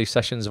do obviously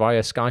sessions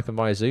via Skype and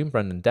via Zoom.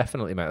 Brendan,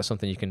 definitely, mate. That's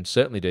something you can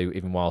certainly do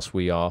even whilst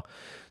we are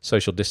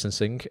social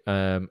distancing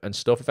and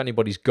stuff. If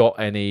anybody's got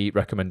any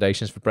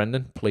recommendations for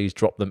Brendan, please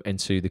drop them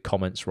into the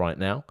comments right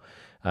now.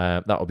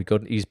 That will be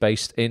good. He's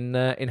based in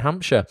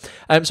Hampshire.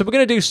 So we're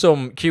going to do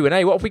some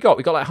Q&A. What have we got?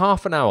 We've got like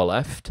half an hour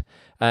left.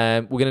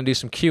 We're going to do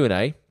some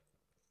Q&A.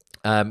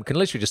 Can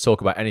literally just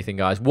talk about anything,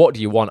 guys. What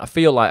do you want? I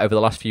feel like over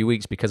the last few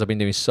weeks, because I've been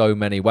doing so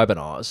many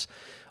webinars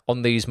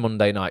on these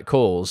Monday night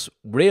calls,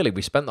 really,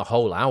 we spent the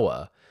whole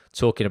hour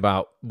talking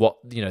about what,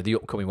 you know, the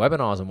upcoming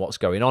webinars and what's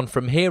going on.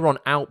 From here on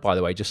out, by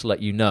the way, just to let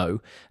you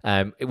know,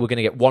 we're going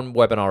to get one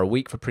webinar a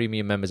week for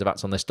premium members of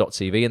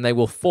ActsOnThis.tv, and they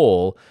will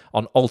fall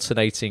on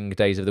alternating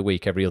days of the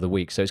week, every other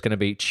week. So it's going to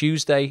be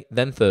Tuesday,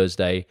 then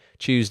Thursday,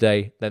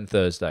 Tuesday, then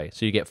Thursday.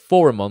 So you get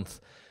 4 a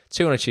month,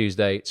 2 on a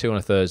Tuesday, 2 on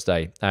a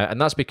Thursday.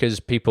 And that's because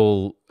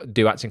people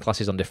do acting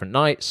classes on different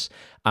nights,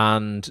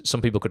 and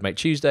some people could make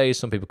Tuesdays,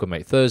 some people could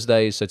make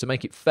Thursdays. So to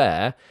make it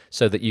fair,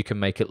 so that you can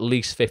make at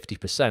least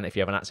 50% if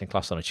you have an acting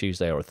class on a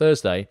Tuesday or a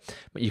Thursday,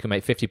 but you can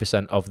make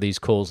 50% of these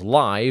calls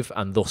live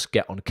and thus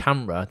get on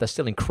camera. They're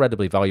still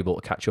incredibly valuable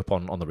to catch up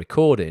on the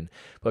recording.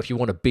 But if you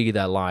want to be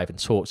there live and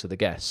talk to the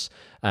guests,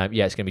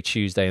 it's going to be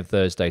Tuesday and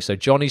Thursday. So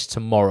Johnny's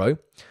tomorrow,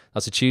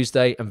 that's a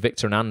Tuesday, and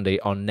Victor and Andy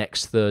on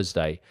next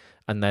Thursday.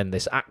 And then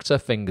this actor,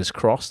 fingers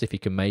crossed, if he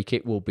can make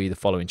it, will be the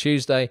following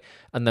Tuesday.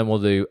 And then we'll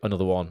do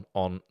another one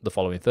on the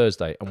following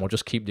Thursday. And we'll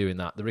just keep doing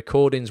that. The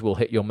recordings will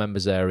hit your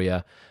members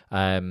area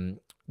the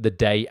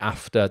day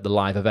after the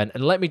live event.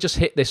 And let me just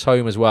hit this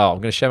home as well. I'm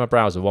going to share my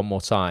browser one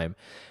more time.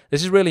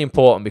 This is really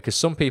important because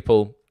some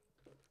people,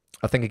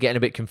 I think, are getting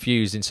a bit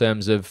confused in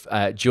terms of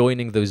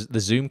joining the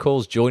Zoom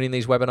calls, joining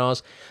these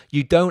webinars.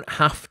 You don't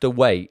have to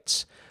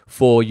wait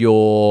for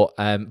your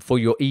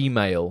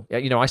email.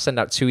 You know, I send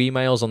out 2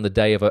 emails on the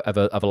day of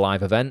a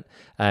live event,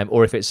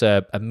 or if it's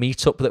a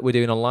meetup that we're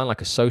doing online,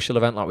 like a social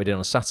event like we did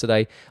on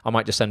Saturday, I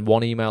might just send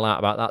 1 email out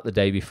about that the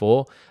day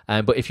before.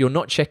 But if you're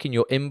not checking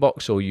your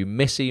inbox, or you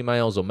miss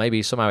emails, or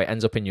maybe somehow it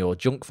ends up in your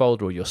junk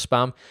folder or your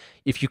spam,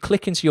 if you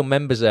click into your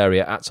members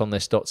area at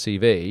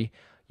ActsOnThis.tv,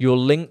 your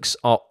links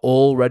are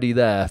already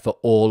there for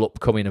all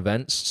upcoming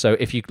events. So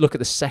if you look at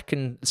the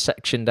second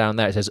section down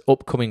there, it says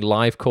upcoming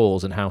live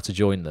calls and how to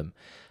join them.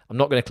 I'm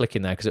not going to click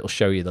in there because it'll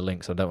show you the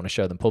links. I don't want to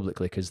show them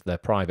publicly because they're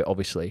private,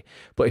 obviously.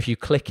 But if you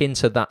click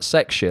into that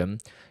section,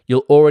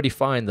 you'll already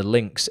find the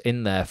links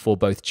in there for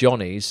both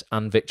Johnny's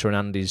and Victor and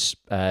Andy's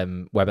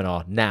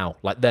webinar now.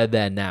 Like, they're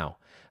there now.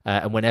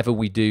 And whenever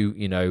we do,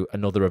 you know,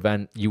 another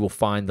event, you will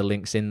find the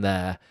links in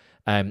there.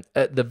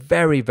 At the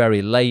very,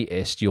 very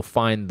latest, you'll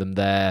find them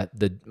there.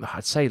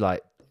 I'd say,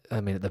 like,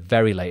 at the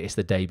very latest,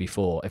 the day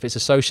before. If it's a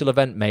social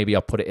event, maybe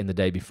I'll put it in the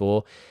day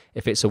before.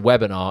 If it's a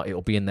webinar,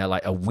 it'll be in there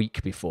like a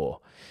week before.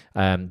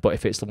 But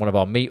if it's one of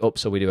our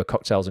meetups, or we do a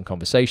cocktails and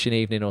conversation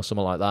evening or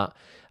something like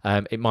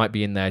that, it might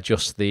be in there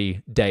just the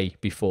day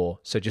before.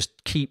 So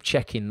just keep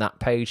checking that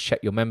page,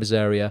 check your members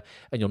area,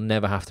 and you'll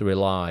never have to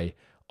rely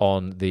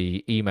on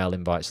the email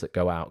invites that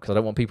go out, because I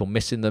don't want people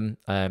missing them.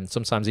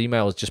 Sometimes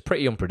email is just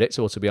pretty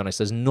unpredictable, to be honest.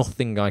 There's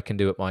nothing I can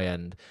do at my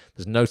end.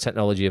 There's no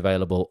technology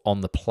available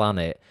on the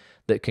planet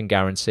that can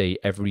guarantee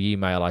every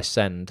email I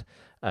send,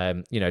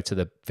 to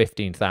the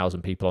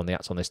 15,000 people on the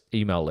Acts on this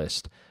email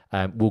list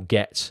will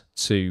get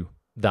to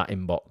that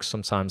inbox.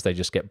 Sometimes they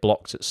just get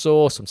blocked at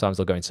source. Sometimes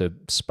they'll go into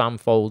spam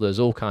folders.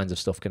 All kinds of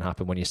stuff can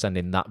happen when you're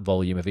sending that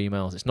volume of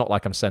emails. It's not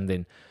like I'm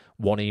sending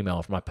one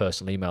email from my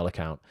personal email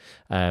account.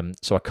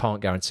 So I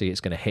can't guarantee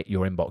it's going to hit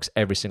your inbox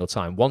every single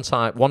time.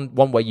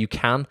 One way you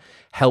can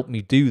help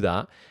me do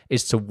that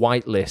is to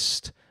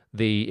whitelist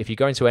if you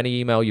go into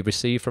any email you've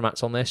received from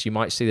Acts on This, you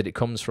might see that it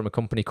comes from a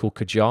company called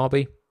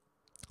Kajabi.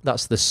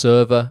 That's the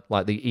server,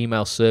 like the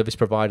email service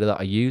provider that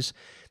I use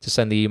to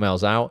send the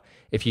emails out.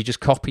 If you just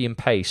copy and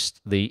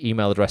paste the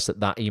email address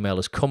that email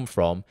has come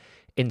from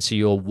into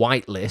your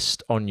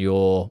whitelist on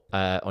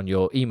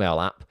your email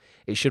app,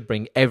 it should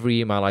bring every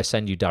email I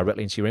send you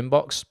directly into your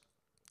inbox.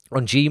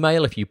 On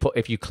Gmail,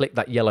 if you click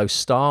that yellow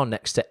star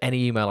next to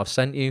any email I've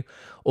sent you,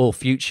 all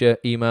future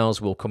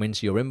emails will come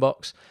into your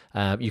inbox.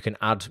 You can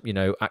add,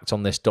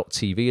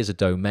 actonthis.tv as a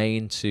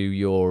domain to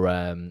your,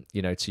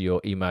 to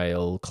your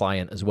email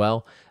client as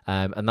well,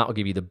 and that will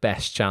give you the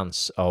best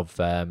chance of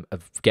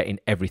getting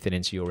everything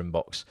into your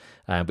inbox.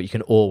 But you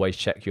can always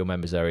check your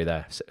members area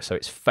there, so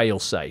it's fail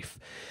safe.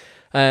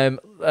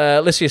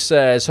 Alicia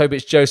says, hope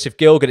it's Joseph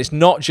Gilgan. It's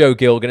not Joe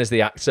Gilgan as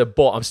the actor,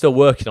 but I'm still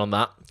working on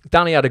that.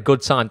 Danny had a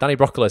good time. Danny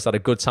Broccolis had a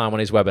good time on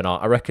his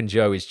webinar. I reckon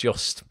Joe is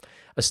just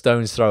a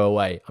stone's throw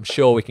away. I'm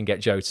sure we can get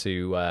Joe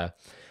to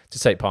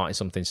take part in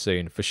something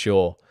soon, for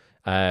sure.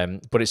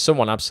 But it's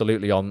someone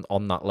absolutely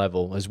on that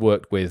level, has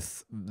worked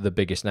with the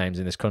biggest names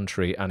in this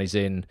country, and is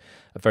in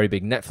a very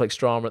big Netflix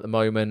drama at the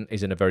moment.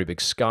 He's in a very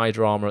big Sky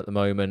drama at the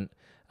moment.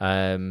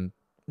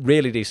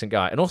 Really decent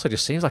guy. And also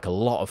just seems like a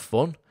lot of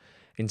fun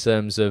in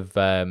terms of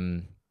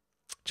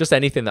just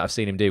anything that I've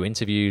seen him do,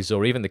 interviews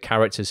or even the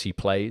characters he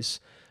plays.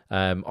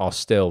 Are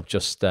still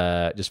just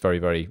very,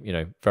 very,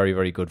 very,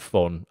 very good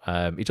fun.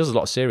 He does a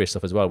lot of serious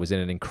stuff as well. He was in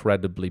an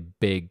incredibly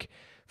big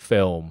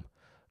film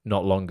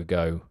not long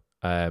ago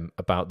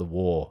about the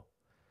war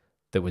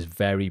that was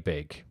very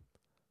big.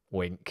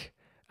 Wink.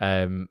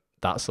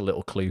 That's a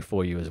little clue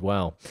for you as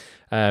well.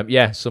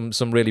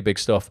 Some really big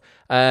stuff.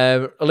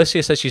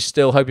 Alicia says she's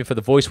still hoping for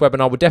the voice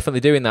webinar. We're definitely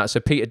doing that. So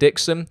Peter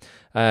Dixon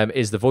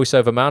is the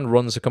voiceover man,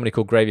 runs a company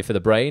called Gravy for the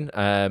Brain.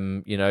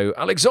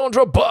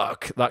 Alexandra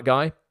Buck, that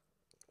guy.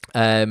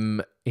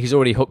 He's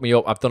already hooked me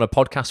up. I've done a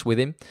podcast with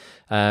him.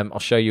 I'll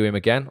show you him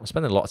again. I'm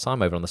spending a lot of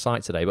time over on the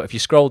site today, but if you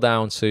scroll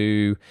down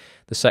to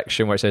the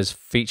section where it says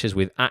features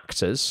with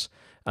actors,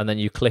 and then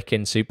you click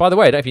into, by the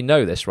way, I don't know if you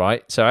know this,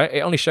 right? So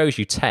it only shows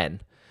you 10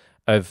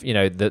 of,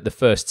 the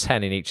first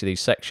 10 in each of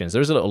these sections.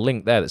 There is a little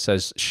link there that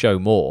says show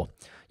more.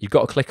 You've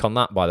got to click on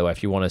that, by the way,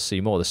 if you want to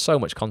see more. There's so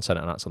much content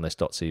on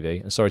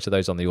actonthis.tv. And sorry to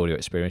those on the audio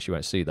experience, you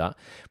won't see that.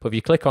 But if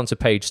you click onto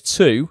page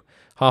 2,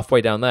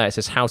 halfway down there, it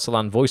says how to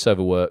land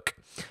voiceover work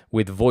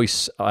with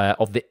voice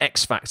of the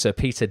X Factor,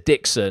 Peter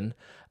Dixon.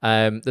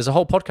 There's a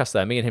whole podcast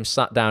there. Me and him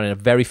sat down in a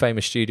very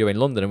famous studio in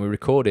London, and we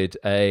recorded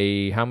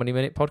how many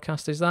minute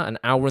podcast is that? An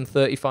hour and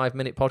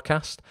 35-minute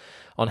podcast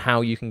on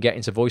how you can get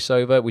into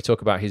voiceover. We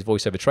talk about his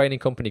voiceover training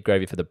company,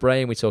 Gravy for the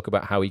Brain. We talk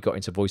about how he got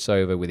into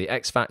voiceover with the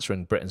X Factor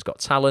and Britain's Got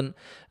Talent.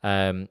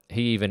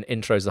 He even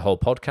intros the whole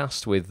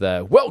podcast with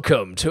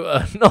welcome to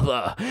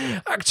another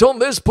Act on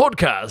This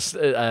podcast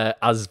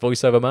as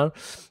voiceover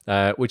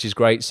man, which is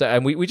great. So,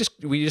 and we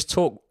just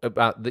talk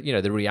about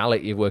the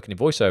reality of working in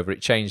voiceover.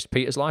 It changed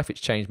Peter's life. It's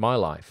changed my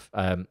life.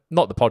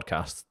 Not the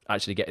podcast,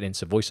 actually getting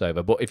into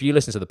voiceover, but if you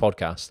listen to the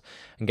podcast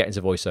and get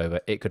into voiceover,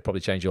 it could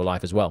probably change your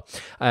life as well.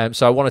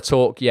 So I want to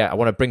talk. I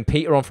want to bring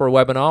Peter on for a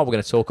webinar. We're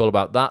going to talk all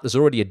about that. There's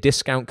already a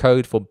discount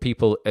code for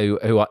people who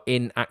are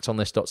in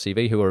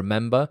actonthis.tv, who are a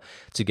member,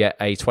 to get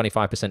a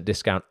 25%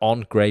 discount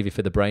on Gravy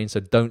for the Brain. So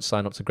don't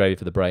sign up to Gravy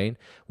for the Brain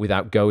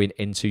without going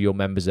into your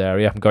members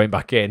area. I'm going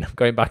back in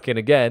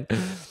again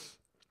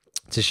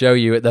to show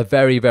you at the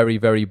very, very,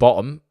 very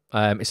bottom.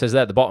 It says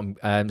there at the bottom,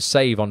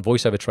 save on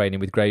voiceover training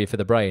with Gravy for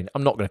the Brain.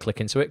 I'm not going to click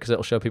into it because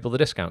it'll show people the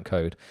discount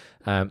code.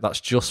 That's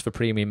just for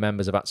premium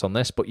members of Acts on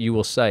This, but you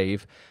will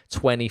save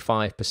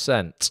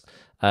 25%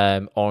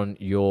 on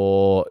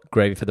your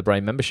Gravy for the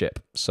Brain membership.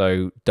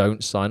 So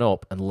don't sign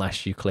up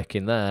unless you click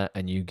in there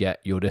and you get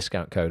your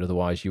discount code.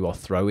 Otherwise, you are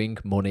throwing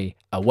money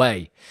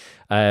away.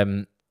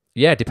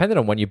 Depending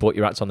on when you bought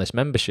your Acts on This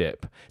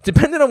membership,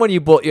 depending on when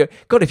you bought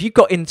if you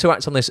got into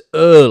Acts on This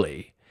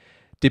early,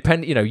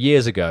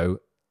 years ago,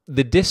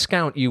 the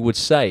discount you would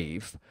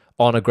save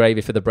on a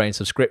Gravy for the Brain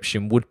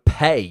subscription would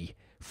pay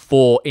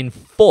for in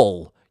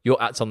full your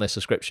Acts on This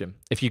subscription.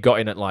 If you got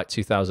in at like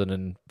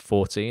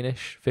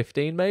 2014-ish,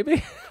 15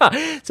 maybe.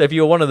 So if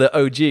you're one of the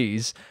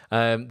OGs,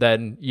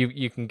 then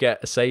you can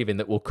get a saving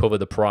that will cover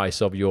the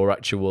price of your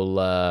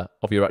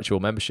actual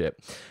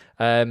membership.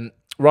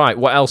 Right,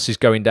 what else is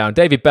going down?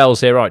 David Bell's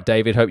here. Right,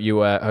 David, hope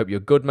you're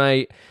good,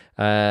 mate.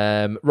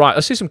 Right,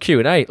 let's do some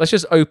Q&A. Let's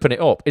just open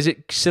it up. Is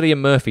it Cillian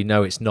Murphy?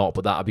 No, it's not,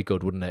 but that'd be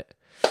good, wouldn't it?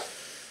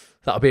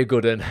 That'll be a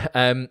good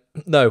one.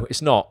 No,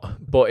 it's not,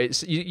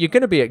 but you're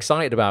going to be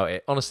excited about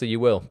it. Honestly, you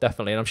will,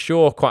 definitely. And I'm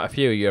sure quite a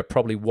few of you are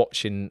probably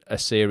watching a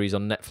series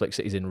on Netflix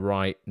that he's in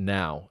right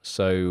now.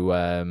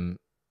 So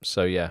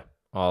yeah.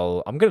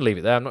 I'm going to leave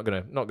it there. I'm not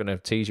going to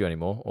tease you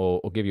anymore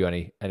or give you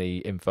any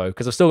info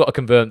because I've still got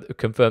to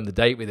confirm the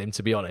date with him.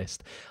 To be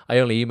honest, I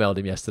only emailed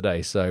him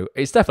yesterday, so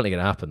it's definitely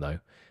going to happen though.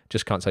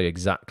 Just can't tell you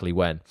exactly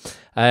when.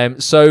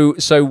 So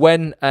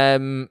when I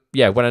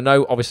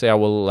know, obviously I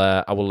will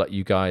let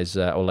you guys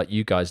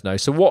know.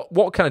 So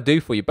what can I do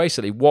for you?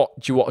 Basically, what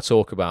do you want to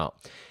talk about?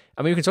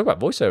 I mean, we can talk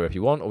about voiceover if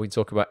you want, or we can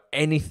talk about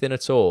anything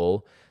at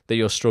all that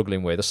you're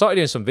struggling with. I started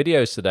doing some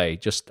videos today.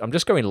 I'm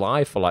just going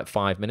live for like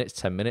 5 minutes,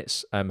 10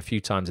 minutes, a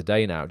few times a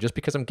day now, just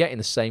because I'm getting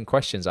the same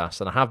questions asked,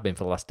 and I have been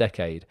for the last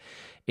decade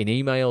in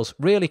emails.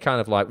 Really,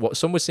 kind of like what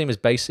some would seem as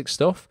basic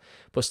stuff,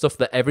 but stuff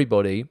that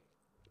everybody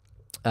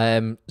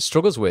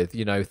struggles with,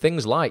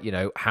 things like,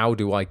 how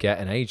do I get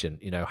an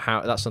agent?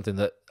 How that's something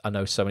that I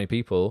know so many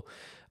people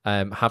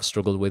have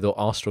struggled with or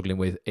are struggling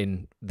with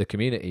in the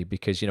community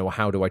because,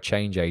 how do I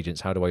change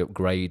agents? How do I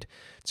upgrade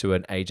to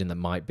an agent that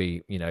might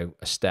be,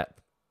 a step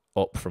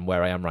up from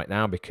where I am right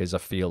now because I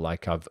feel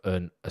like I've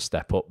earned a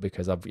step up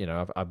because I've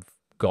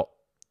got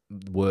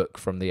work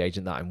from the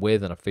agent that I'm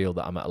with and I feel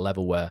that I'm at a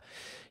level where,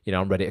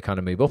 I'm ready to kind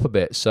of move up a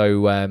bit.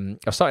 So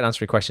I've started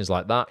answering questions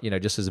like that,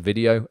 just as a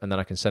video, and then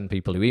I can send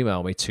people who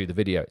email me to the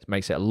video. It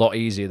makes it a lot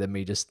easier than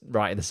me just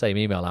writing the same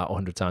email out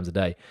 100 times a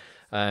day.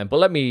 But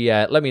let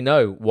me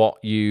know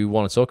what you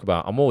want to talk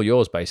about. I'm all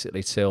yours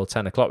basically till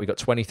 10 o'clock. We've got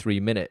 23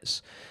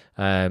 minutes.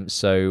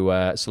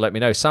 So let me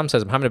know. Sam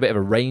says, I'm having a bit of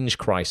a range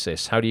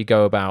crisis. How do you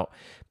go about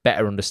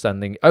better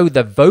understanding? Oh,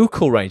 the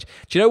vocal range.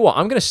 Do you know what?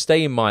 I'm going to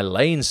stay in my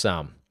lane,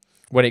 Sam,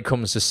 when it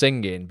comes to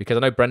singing, because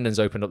I know Brendan's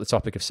opened up the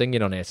topic of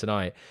singing on here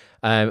tonight.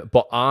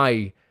 But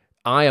I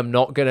am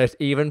not going to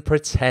even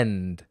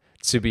pretend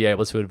to be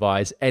able to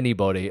advise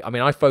anybody. I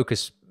mean, I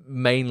focus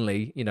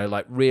mainly,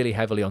 like really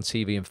heavily on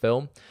TV and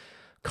film.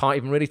 Can't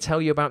even really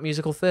tell you about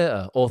musical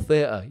theatre or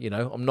theatre,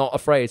 I'm not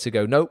afraid to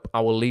go, nope,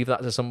 I will leave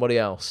that to somebody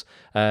else.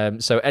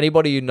 So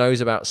anybody who knows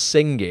about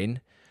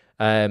singing,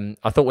 I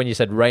thought when you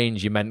said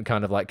range, you meant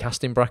kind of like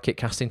casting bracket,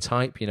 casting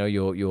type,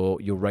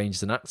 your range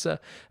as an actor.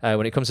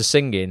 When it comes to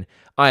singing,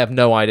 I have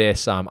no idea,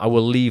 Sam. I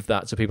will leave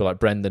that to people like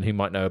Brendan who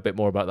might know a bit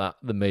more about that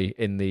than me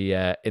in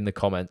the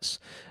comments.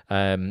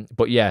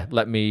 But yeah,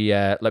 let me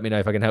know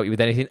if I can help you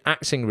with anything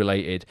acting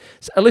related.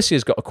 So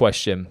Alicia's got a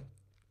question.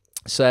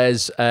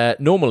 Says,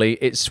 normally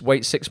it's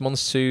wait 6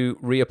 months to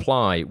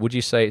reapply. Would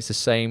you say it's the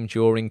same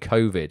during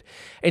COVID?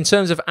 In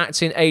terms of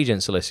acting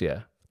agents,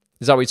 Alicia,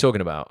 is that what you're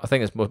talking about? I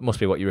think that must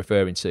be what you're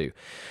referring to.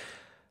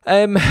 Do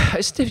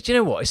you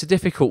know what? It's a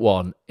difficult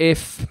one.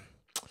 It's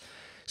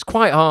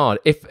quite hard.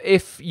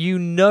 If you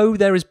know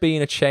there has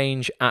been a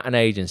change at an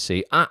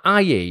agency,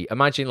 i.e.,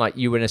 imagine like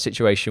you were in a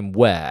situation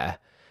where,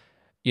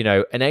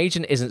 an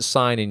agent isn't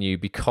signing you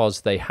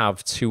because they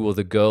have 2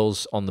 other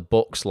girls on the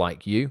books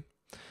like you.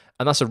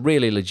 And that's a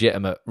really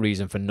legitimate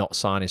reason for not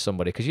signing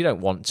somebody, because you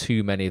don't want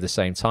too many of the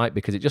same type,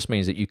 because it just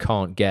means that you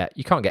can't get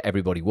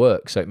everybody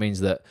work. So it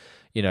means that,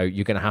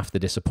 you're going to have to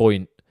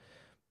disappoint,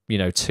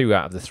 2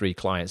 out of the 3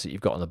 clients that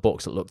you've got on the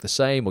books that look the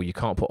same, or you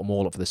can't put them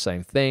all up for the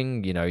same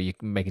thing. You're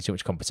making too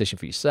much competition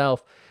for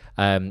yourself.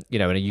 And are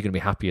you going to be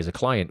happy as a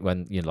client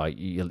when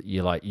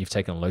you've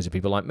taken on loads of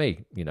people like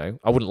me?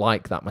 I wouldn't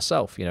like that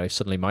myself. If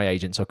suddenly my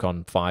agent took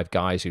on 5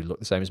 guys who look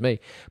the same as me.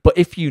 But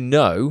if you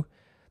know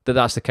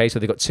that's the case where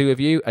they've got 2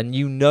 of you and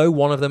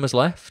one of them has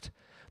left,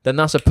 then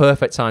that's a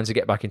perfect time to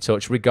get back in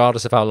touch,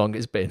 regardless of how long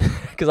it's been.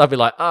 Because I'd be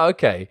like, oh,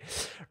 okay,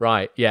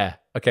 right, yeah,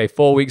 okay,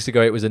 4 weeks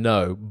ago it was a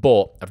no,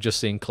 but I've just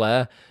seen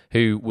Claire,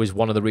 who was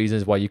one of the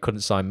reasons why you couldn't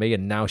sign me,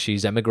 and now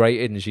she's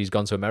emigrated and she's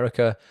gone to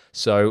America,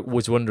 so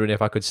was wondering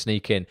if I could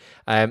sneak in.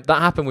 That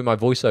happened with my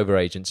voiceover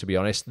agent, to be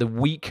honest. The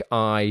week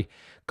I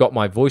got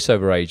my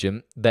voiceover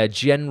agent, their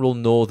general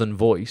northern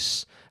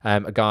voice,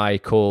 a guy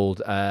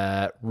called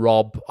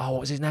Rob. Oh, what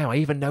was his name? I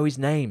even know his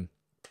name.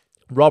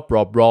 Rob.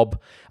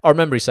 I'll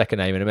remember his second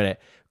name in a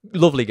minute.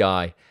 Lovely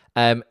guy.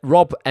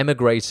 Rob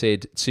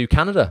emigrated to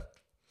Canada,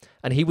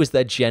 and he was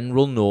their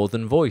general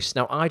northern voice.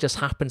 Now, I just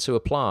happened to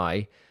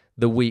apply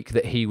the week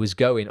that he was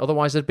going.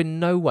 Otherwise, there'd been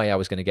no way I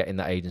was going to get in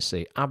that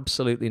agency.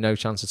 Absolutely no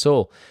chance at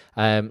all.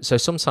 So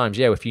sometimes,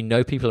 if you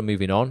know people are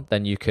moving on,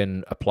 then you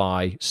can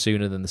apply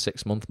sooner than the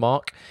 6-month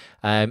mark.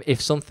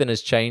 If something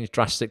has changed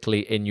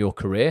drastically in your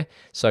career,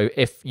 so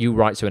if you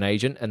write to an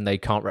agent and they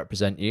can't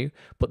represent you,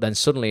 but then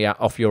suddenly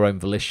off your own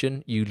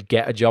volition, you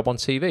get a job on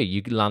TV,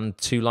 you land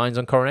 2 lines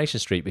on Coronation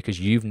Street because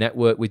you've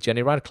networked with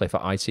Jenny Radcliffe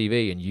at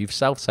ITV and you've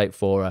self-taped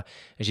for her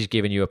and she's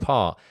given you a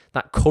part.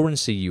 That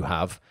currency you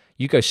have,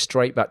 you go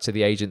straight back to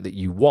the agent that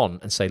you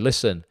want and say,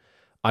 listen,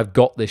 I've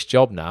got this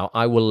job now.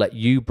 I will let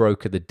you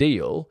broker the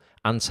deal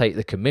and take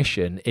the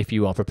commission if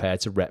you are prepared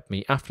to rep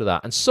me after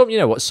that. And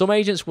some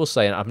agents will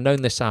say, and I've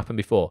known this to happen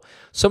before,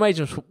 some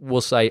agents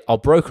will say, I'll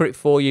broker it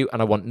for you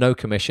and I want no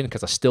commission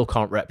because I still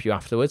can't rep you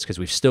afterwards because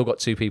we've still got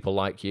 2 people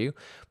like you,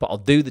 but I'll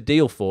do the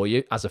deal for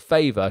you as a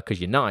favor because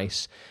you're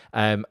nice,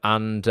 and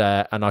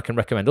I can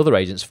recommend other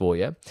agents for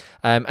you.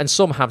 And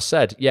some have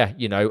said,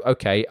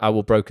 okay, I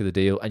will broker the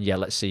deal and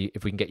let's see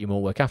if we can get you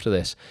more work after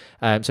this.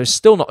 So it's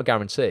still not a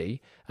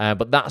guarantee,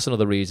 but that's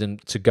another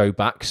reason to go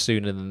back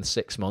sooner than the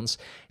 6 months.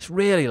 It's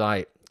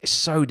really it's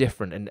so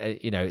different, and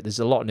there's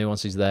a lot of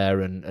nuances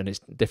there, and it's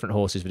different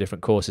horses for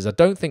different courses. I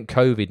don't think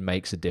COVID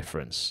makes a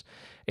difference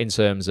in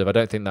terms of, I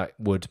don't think that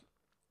would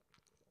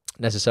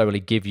necessarily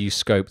give you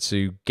scope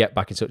to get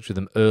back in touch with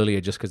them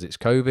earlier just because it's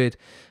COVID.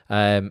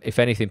 If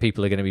anything,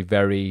 people are going to be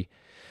very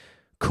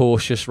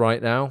cautious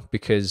right now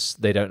because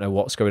they don't know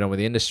what's going on with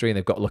the industry and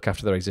they've got to look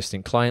after their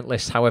existing client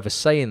list. However,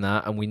 saying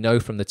that, and we know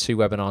from the 2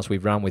 webinars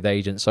we've ran with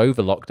agents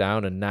over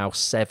lockdown, and now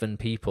 7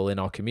 people in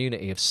our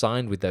community have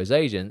signed with those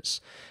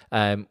agents,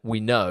 we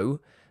know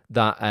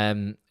that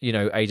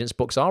agents'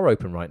 books are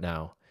open right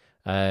now.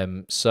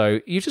 So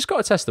you've just got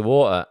to test the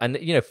water, and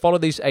follow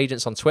these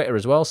agents on Twitter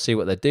as well. See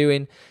what they're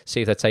doing.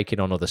 See if they're taking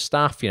on other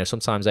staff.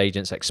 Sometimes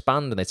agents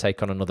expand and they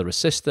take on another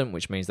assistant,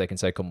 which means they can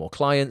take on more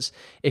clients.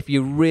 If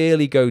you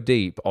really go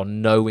deep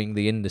on knowing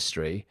the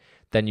industry,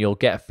 then you'll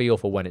get a feel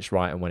for when it's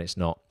right and when it's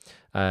not.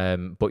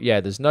 But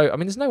yeah, there's no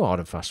hard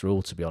and fast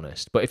rule, to be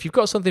honest. But if you've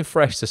got something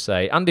fresh to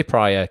say, Andy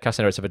Pryor,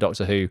 casting director for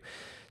Doctor Who,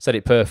 said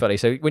it perfectly.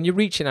 So when you're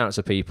reaching out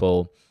to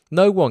people,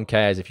 no one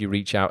cares if you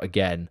reach out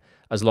again,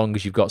 as long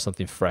as you've got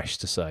something fresh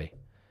to say.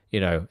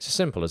 It's as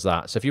simple as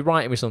that. So if you're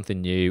writing with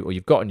something new, or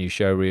you've got a new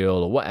show reel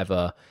or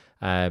whatever,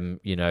 and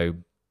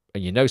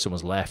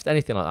someone's left,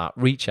 anything like that,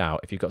 reach out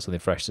if you've got something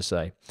fresh to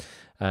say.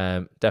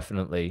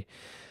 Definitely.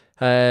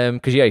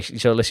 Because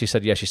so Alicia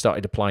said, she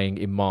started applying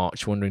in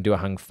March, wondering, do I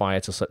hang fire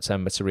till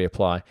September to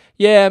reapply?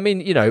 Yeah, I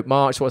mean,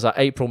 March, what was that?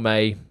 April,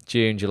 May,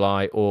 June,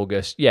 July,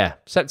 August. Yeah,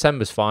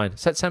 September's fine.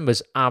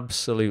 September's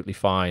absolutely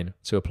fine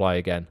to apply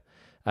again.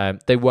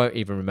 They won't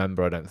even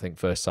remember, I don't think,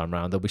 first time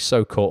round. They'll be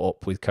so caught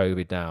up with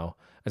COVID now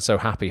and so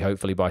happy,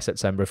 hopefully, by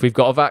September. If we've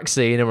got a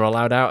vaccine and we're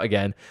allowed out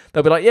again,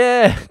 they'll be like,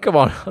 yeah, come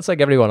on, I'll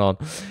take everyone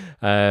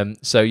on.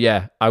 So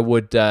yeah, I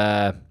would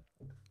definitely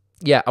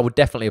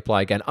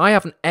apply again.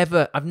 I've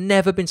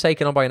never been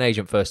taken on by an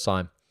agent first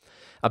time.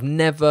 I've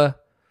never,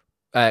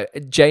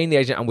 Jane, the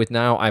agent I'm with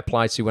now, I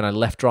applied to when I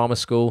left drama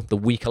school. The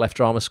week I left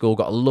drama school,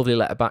 got a lovely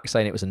letter back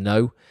saying it was a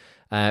no.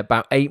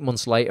 About 8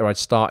 months later, I'd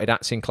started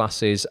acting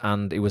classes,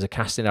 and it was a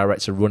casting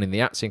director running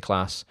the acting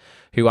class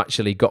who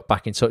actually got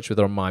back in touch with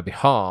her on my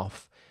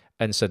behalf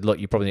and said, look,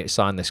 you probably need to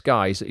sign this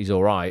guy. He's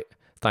all right.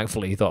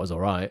 Thankfully, he thought it was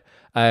all right.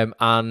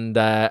 And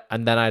then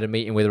I had a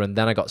meeting with her, and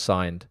then I got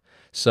signed.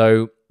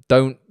 So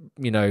don't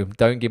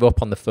give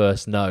up on the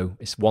first no.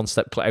 It's one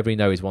step. Every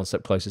no is one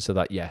step closer to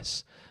that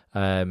yes.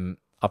 I've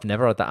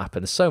never had that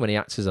happen. There's so many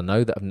actors I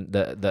know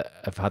that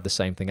have had the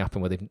same thing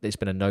happen, where it's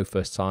been a no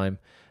first time,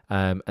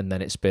 and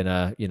then it's been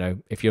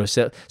if you're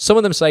still. Some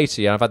of them say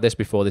to you, and I've had this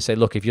before. They say,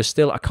 look, if you're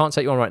still, I can't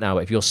take you on right now,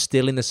 but if you're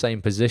still in the same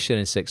position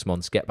in 6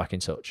 months, get back in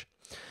touch.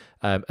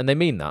 And they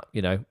mean that,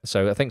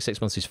 So I think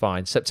 6 months is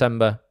fine.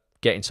 September,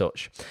 get in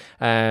touch.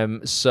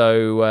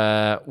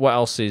 So what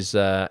else is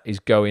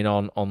going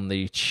on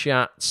the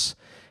chat?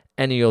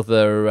 Any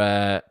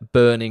other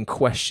burning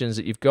questions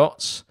that you've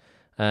got?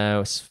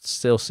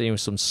 Still seeing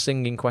some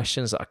singing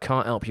questions that I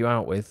can't help you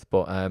out with,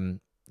 but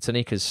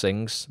Tanika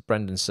sings,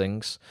 Brendan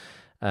sings,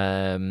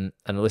 and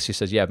Alicia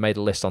says, I've made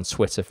a list on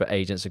Twitter for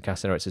agents and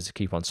casting directors to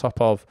keep on top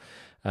of.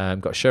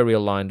 Got a show reel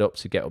lined up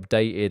to get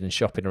updated and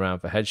shopping around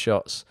for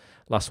headshots.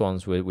 Last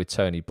one's with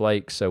Tony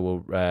Blake, so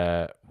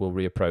we'll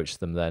reapproach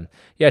them then.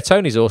 Yeah,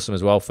 Tony's awesome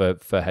as well for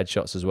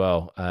headshots as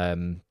well.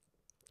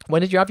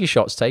 When did you have your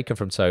shots taken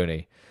from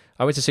Tony?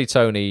 I went to see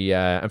Tony,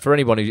 and for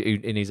anyone who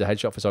needs a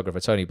headshot photographer,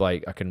 Tony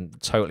Blake, I can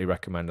totally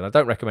recommend. And I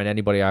don't recommend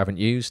anybody I haven't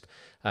used.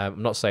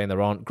 I'm not saying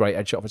there aren't great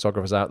headshot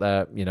photographers out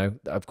there.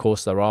 Of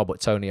course there are, but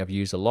Tony I've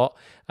used a lot.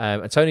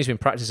 And Tony's been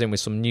practicing with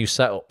some new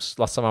setups.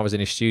 Last time I was in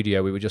his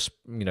studio, we were just,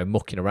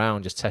 mucking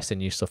around, just testing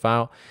new stuff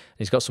out. And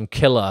he's got some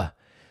killer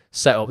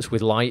setups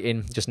with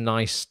lighting, just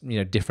nice,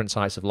 different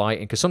types of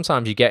lighting. Because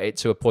sometimes you get it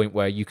to a point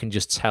where you can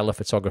just tell a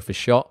photographer's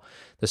shot.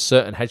 There's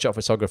certain headshot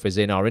photographers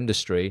in our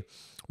industry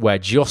where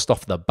just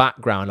off the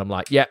background, I'm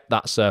like,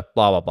 that's a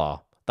blah, blah, blah.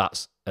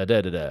 That's a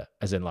da-da-da.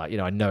 As in,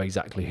 I know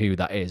exactly who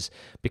that is,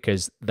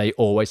 because they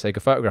always take a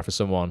photograph of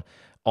someone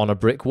on a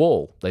brick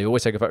wall. They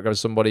always take a photograph of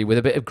somebody with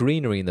a bit of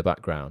greenery in the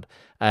background.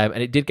 And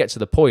it did get to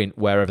the point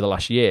where over the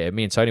last year,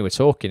 me and Tony were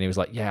talking. He was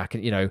like, I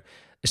can,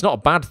 it's not a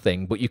bad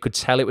thing, but you could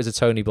tell it was a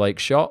Tony Blake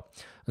shot.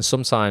 And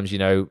sometimes,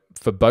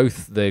 for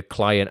both the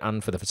client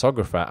and for the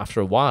photographer, after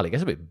a while, it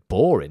gets a bit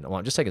boring.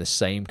 I'm just taking the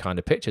same kind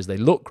of pictures. They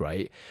look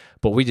great,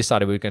 but we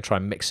decided we were going to try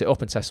and mix it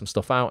up and test some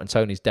stuff out. And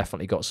Tony's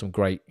definitely got some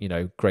great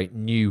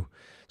new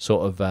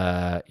sort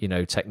of,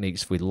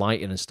 techniques with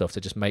lighting and stuff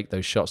to just make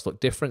those shots look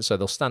different. So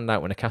they'll stand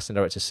out when a casting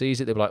director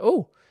sees it. They'll be like,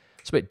 oh,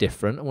 it's a bit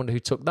different. I wonder who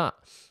took that.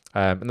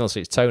 And they'll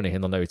see it's Tony,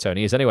 and they'll know who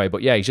Tony is anyway.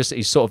 But yeah,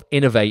 he's sort of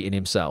innovating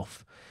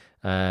himself.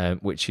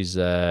 Which is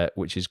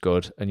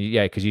good. And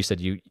because you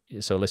said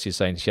so Alicia's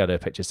saying she had her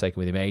pictures taken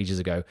with him ages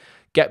ago.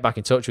 Get back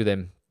in touch with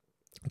him.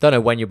 Don't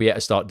know when you'll be able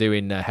to start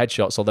doing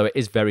headshots, although it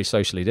is very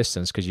socially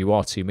distanced because you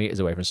are 2 meters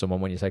away from someone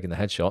when you're taking the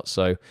headshots.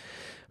 So I'm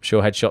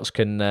sure headshots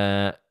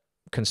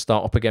can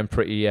start up again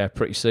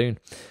pretty soon.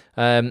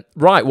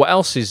 Right, what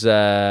else is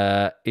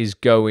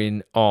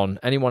going on?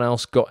 Anyone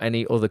else got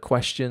any other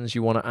questions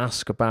you want to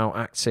ask about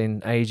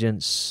acting,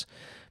 agents,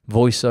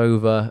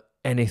 voiceover,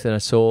 anything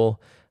at all?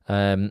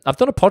 I've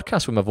done a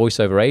podcast with my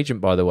voiceover agent,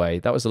 by the way.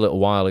 That was a little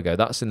while ago.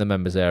 That's in the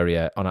members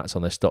area on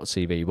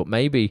actonthis.tv. But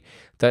maybe,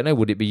 don't know,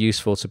 would it be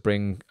useful to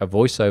bring a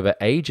voiceover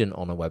agent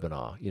on a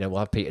webinar? We'll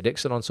have Peter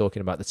Dixon on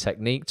talking about the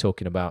technique,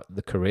 talking about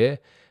the career,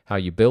 how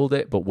you build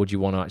it. But would you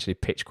want to actually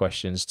pitch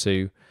questions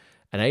to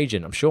an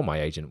agent? I'm sure my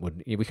agent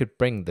would. We could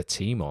bring the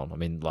team on. I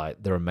mean,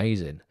 they're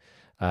amazing.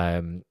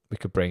 We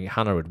could bring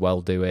Hannah would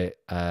well do it.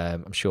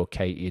 I'm sure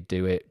Katie would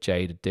do it.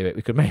 Jade would do it.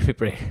 We could maybe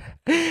bring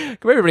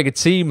a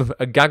team,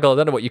 a gaggle. I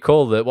don't know what you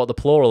call what the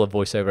plural of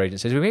voiceover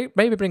agents is. We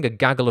maybe bring a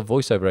gaggle of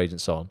voiceover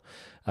agents on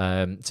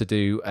to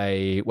do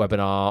a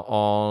webinar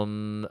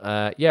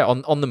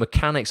on the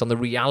mechanics, on the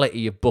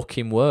reality of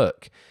booking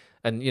work,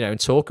 and and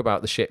talk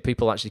about the shit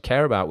people actually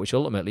care about, which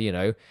ultimately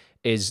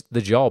is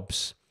the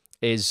jobs,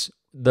 is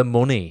the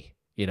money,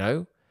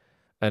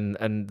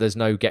 and there's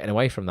no getting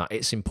away from that.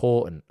 It's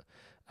important.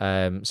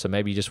 So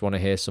maybe you just want to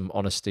hear some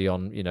honesty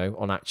on,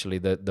 on actually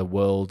the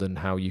world and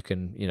how you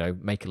can,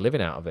 make a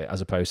living out of it,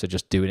 as opposed to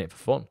just doing it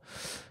for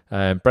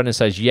fun. Brendan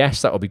says,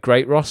 yes, that would be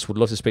great, Ross. Would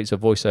love to speak to a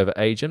voiceover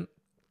agent.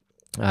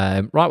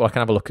 Right, well, I can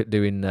have a look at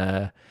doing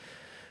that.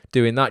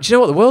 Do you know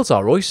what? The world's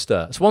our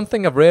oyster. It's one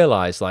thing I've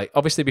realised, like,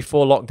 obviously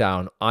before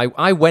lockdown,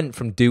 I went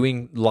from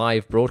doing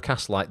live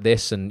broadcasts like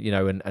this and,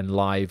 and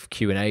live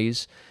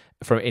Q&As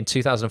from in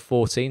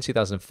 2014,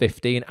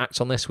 2015. Act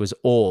on This was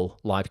all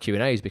live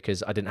Q&As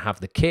because I didn't have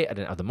the kit, I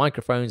didn't have the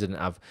microphones, I didn't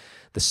have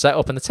the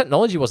setup, and the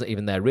technology wasn't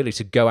even there really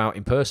to go out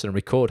in person and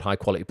record high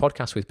quality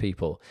podcasts with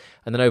people.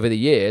 And then over the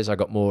years, I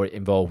got more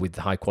involved with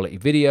high quality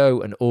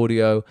video and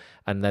audio,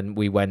 and then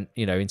we went,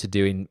 into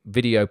doing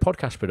video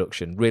podcast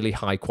production, really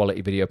high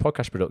quality video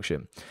podcast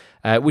production,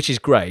 which is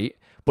great.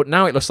 But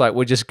now it looks like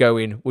we're just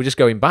going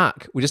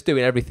back. We're just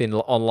doing everything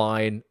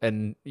online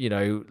and,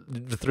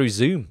 through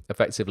Zoom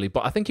effectively.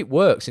 But I think it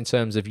works in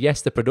terms of,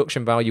 yes, the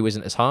production value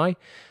isn't as high,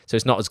 so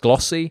it's not as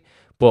glossy.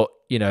 But,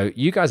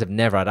 you guys have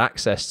never had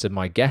access to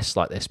my guests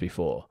like this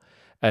before.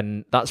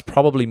 And that's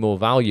probably more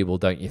valuable,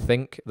 don't you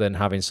think, than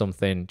having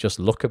something just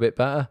look a bit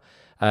better.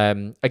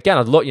 Again,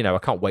 I'd love, I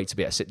can't wait to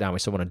be able to sit down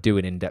with someone and do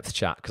an in-depth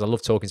chat, because I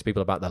love talking to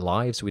people about their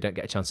lives. We don't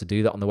get a chance to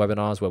do that on the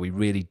webinars, where we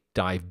really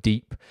dive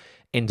deep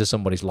into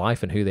somebody's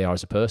life and who they are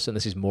as a person.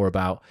 This is more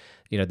about,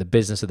 the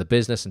business of the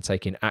business and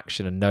taking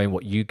action and knowing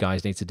what you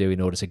guys need to do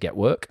in order to get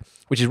work,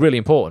 which is really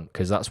important,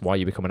 because that's why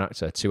you become an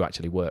actor, to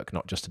actually work,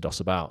 not just to doss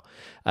about.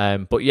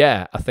 But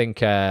yeah, I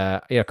think,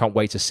 I can't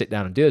wait to sit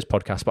down and do this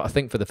podcast. But I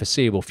think for the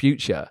foreseeable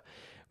future,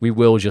 we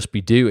will just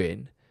be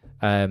doing,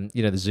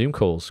 the Zoom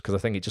calls, because I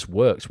think it just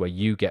works, where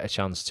you get a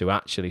chance to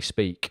actually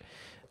speak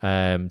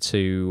to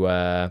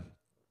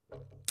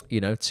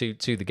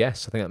the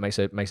guests. I think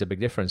that makes a big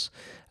difference.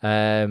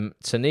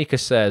 Tanika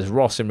says,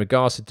 Ross, in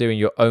regards to doing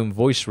your own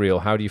voice reel,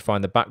 how do you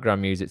find the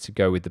background music to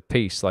go with the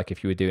piece, like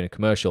if you were doing a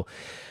commercial?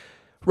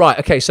 Right,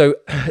 okay, so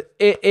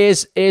it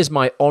is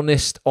my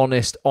honest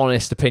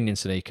opinion,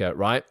 Tanika,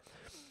 right?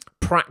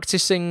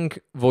 Practicing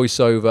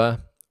voiceover,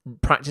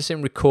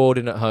 practicing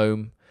recording at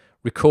home,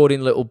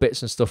 recording little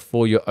bits and stuff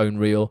for your own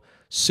reel,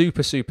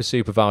 super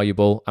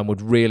valuable, and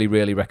would really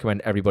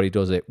recommend everybody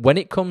does it. When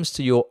it comes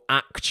to your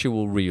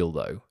actual reel,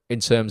 though, in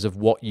terms of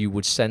what you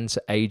would send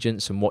to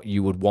agents and what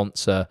you would want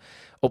to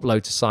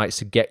upload to sites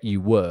to get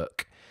you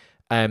work,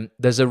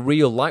 there's a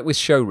real, like with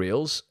show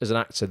reels as an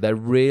actor, there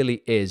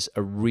really is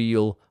a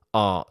real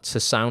art to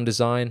sound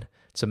design,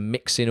 to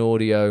mixing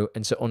audio,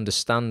 and to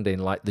understanding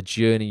like the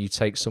journey you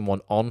take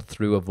someone on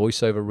through a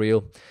voiceover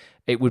reel.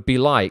 It would be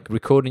like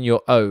recording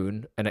your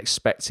own and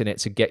expecting it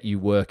to get you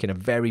work in a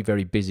very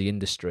busy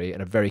industry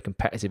and a very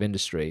competitive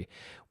industry.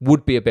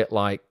 Would be a bit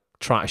like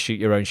trying to shoot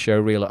your own show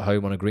reel at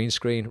home on a green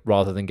screen,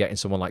 rather than getting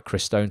someone like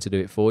Chris Stone to do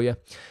it for you.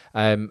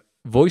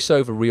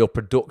 Voiceover reel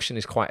production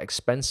is quite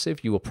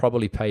expensive. You will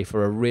probably pay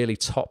for a really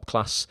top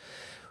class,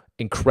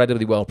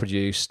 incredibly well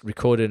produced,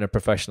 recorded in a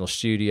professional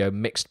studio,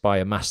 mixed by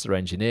a master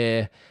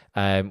engineer,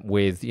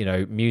 with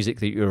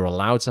music that you're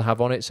allowed to have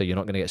on it, so you're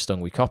not going to get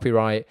stung with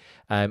copyright,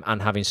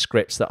 and having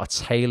scripts that are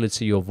tailored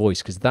to your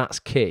voice, because that's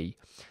key.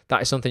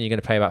 That is something you're going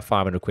to pay about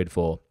 500 quid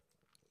for,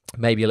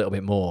 maybe a little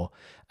bit more.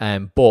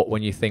 But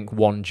when you think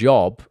one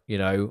job,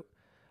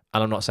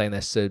 and I'm not saying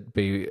this to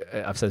be,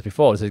 I've said this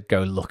before, to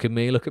go, look at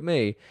me.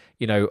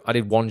 I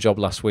did one job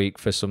last week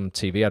for some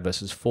TV adverts.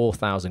 It was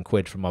 4,000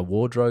 quid from my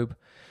wardrobe.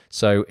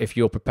 So if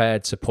you're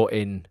prepared to put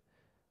in,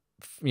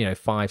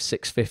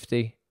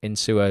 650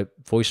 into a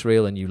voice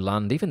reel, and you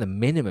land, even the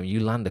minimum, you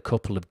land a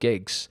couple of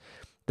gigs,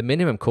 the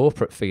minimum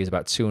corporate fee is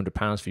about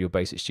 £200 for your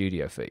basic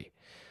studio fee.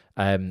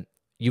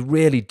 You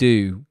really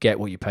do get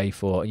what you pay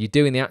for. You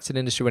do in the acting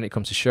industry when it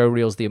comes to show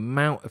reels, the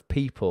amount of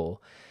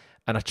people,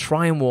 and I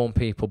try and warn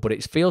people, but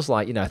it feels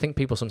like, I think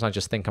people sometimes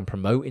just think I'm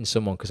promoting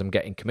someone because I'm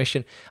getting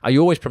commission. I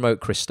always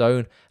promote Chris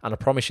Stone, and I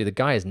promise you, the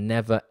guy has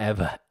never,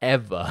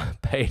 ever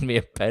paid me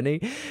a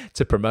penny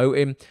to promote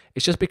him.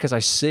 It's just because I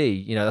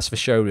see, that's for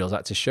show reels,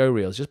 actor show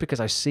reels, just because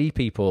I see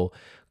people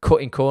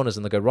cutting corners,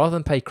 and they go, rather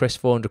than pay Chris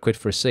 400 quid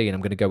for a scene,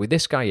 I'm going to go with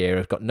this guy here,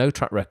 I've got no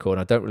track record,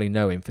 and I don't really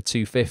know him, for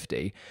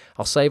 250.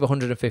 I'll save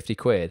 150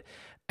 quid.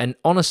 And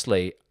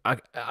honestly, I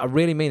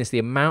really mean this, the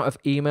amount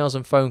of emails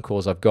and phone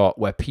calls I've got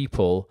where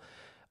people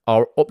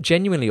are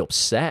genuinely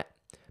upset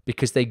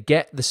because they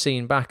get the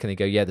scene back and they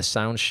go, yeah, the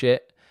sound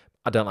shit,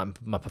 I don't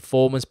like my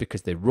performance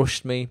because they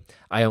rushed me,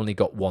 I only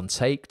got 1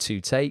 take,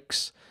 2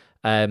 takes,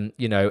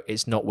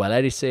 it's not well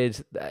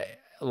edited.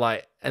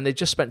 and they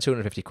just spent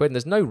 250 quid, and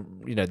there's no,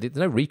 there's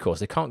no recourse.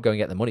 They can't go and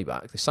get the money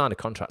back. They sign a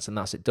contract and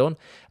that's it done.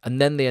 And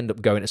then they end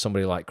up going to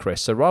somebody like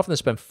Chris. So rather than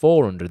spend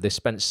 400, they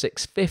spent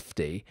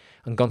 650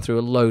 and gone through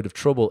a load of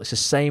trouble. It's the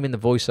same in the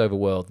voiceover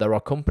world. There are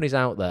companies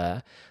out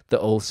there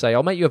that will say,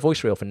 I'll make you a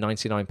voice reel for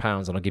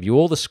 £99 and I'll give you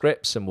all the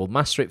scripts and we'll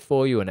master it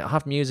for you and it'll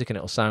have music and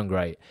it'll sound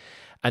great.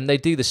 And they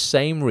do the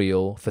same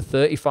reel for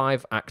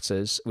 35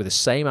 actors with the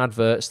same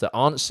adverts that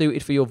aren't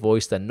suited for your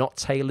voice. They're not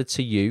tailored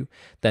to you.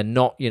 They're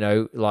not,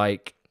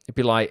 it'd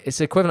be like, it's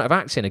the equivalent of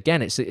acting.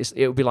 Again, it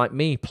would be like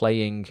me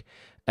playing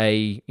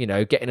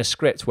getting a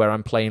script where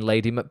I'm playing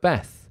Lady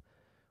Macbeth.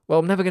 Well,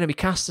 I'm never going to be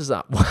cast as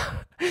that.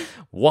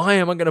 Why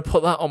am I going to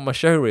put that on my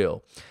show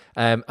reel?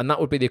 And that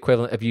would be the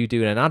equivalent of you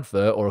doing an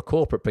advert or a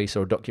corporate piece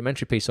or a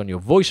documentary piece on your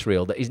voice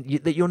reel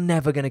that you're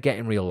never going to get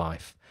in real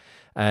life.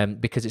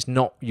 Because it's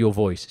not your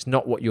voice. It's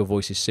not what your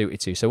voice is suited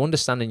to. So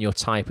understanding your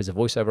type as a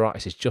voiceover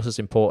artist is just as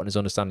important as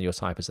understanding your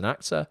type as an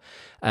actor.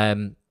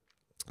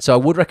 So I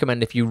would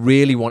recommend, if you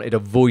really wanted a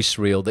voice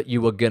reel that you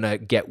were going to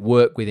get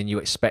work with and you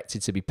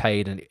expected to be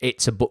paid and it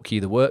to book you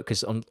the work,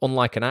 because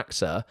unlike an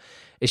actor,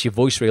 it's your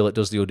voice reel that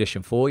does the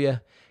audition for you.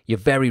 You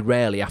very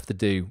rarely have to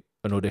do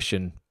an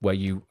audition where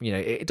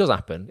it does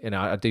happen.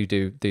 I do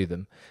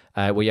them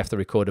where you have to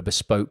record a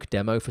bespoke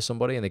demo for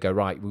somebody and they go,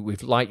 right,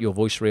 we've liked your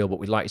voice reel, but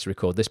we'd like you to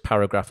record this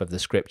paragraph of the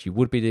script you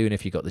would be doing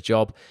if you got the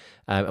job,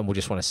 and we'll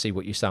just want to see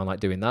what you sound like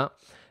doing that.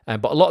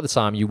 But a lot of the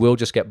time you will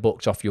just get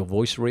booked off your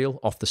voice reel,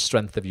 off the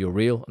strength of your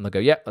reel, and they'll go,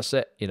 yeah, that's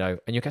it, and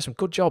you'll get some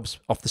good jobs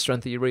off the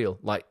strength of your reel,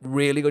 like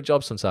really good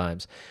jobs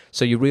sometimes.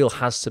 So your reel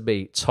has to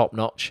be top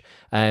notch.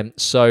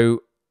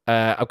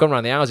 I've gone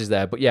around the houses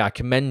there, but yeah, I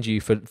commend you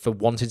for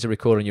wanting to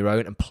record on your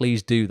own, and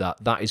please do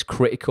that. That is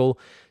critical.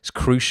 It's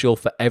crucial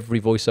for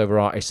every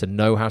voiceover artist to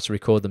know how to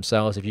record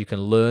themselves. If you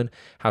can learn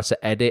how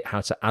to edit,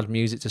 how to add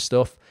music to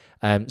stuff,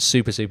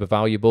 super, super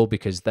valuable,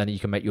 because then you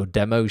can make your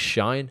demos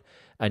shine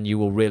and you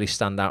will really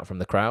stand out from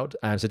the crowd.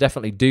 So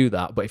definitely do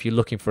that. But if you're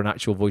looking for an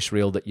actual voice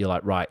reel that you're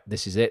like, right,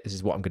 this is it, this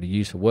is what I'm going to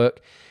use for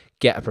work,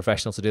 get a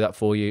professional to do that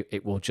for you.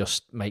 It will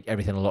just make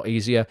everything a lot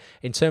easier.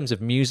 In terms of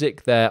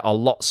music, there are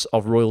lots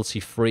of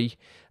royalty-free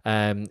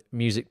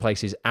music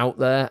places out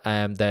there.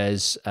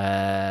 There's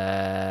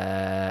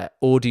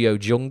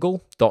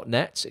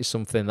audiojungle.net is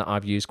something that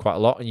I've used quite a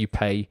lot, and you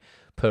pay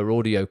per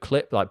audio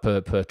clip, like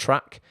per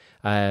track.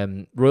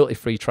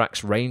 Royalty-free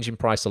tracks range in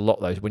price a lot,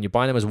 though. When you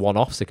buy them as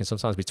one-offs, they can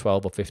sometimes be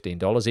 $12 or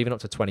 $15, even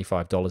up to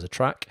 $25 a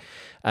track.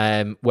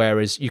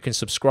 Whereas you can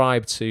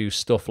subscribe to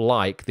stuff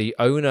like, the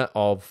owner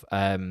of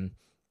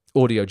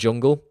Audio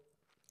Jungle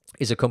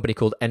is a company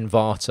called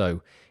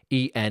Envato,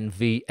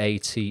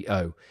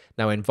 Envato.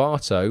 Now,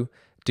 Envato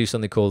do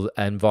something called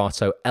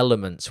Envato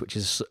Elements, which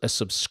is a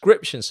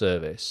subscription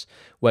service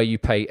where you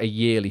pay a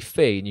yearly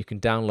fee and you can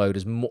download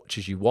as much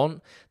as you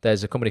want.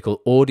 There's a company called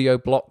Audio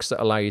Blocks that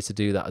allow you to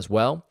do that as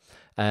well.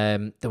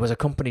 There was a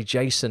company,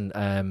 Jason,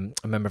 a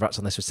member of Acts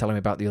on this, was telling me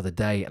about the other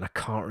day, and I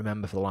can't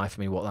remember for the life of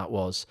me what that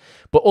was.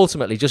 But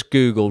ultimately, just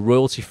Google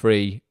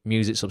royalty-free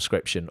music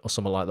subscription or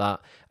something like that,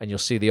 and you'll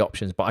see the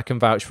options. But I can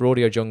vouch for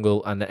Audio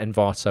Jungle and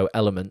Envato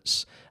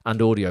Elements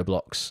and Audio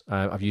Blocks.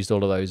 I've used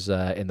all of those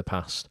in the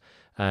past.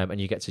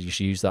 And you get to just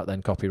use that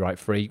then copyright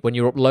free. When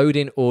you're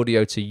uploading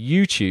audio to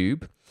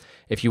YouTube,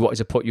 if you wanted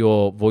to put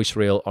your voice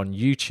reel on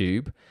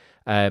YouTube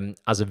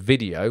as a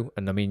video,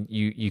 and I mean,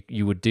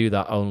 you would do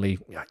that only.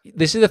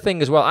 This is the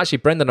thing as well. Actually,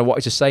 Brendan, I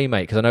wanted to say,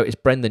 mate, because I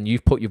noticed, Brendan,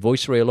 you've put your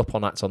voice reel up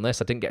on Acts on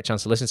this. I didn't get a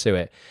chance to listen to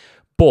it.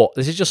 But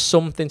this is just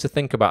something to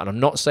think about. And I'm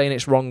not saying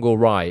it's wrong or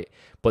right,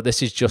 but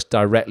this is just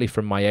directly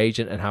from my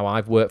agent and how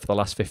I've worked for the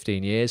last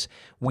 15 years.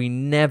 We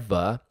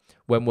never,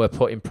 when we're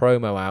putting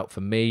promo out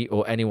for me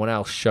or anyone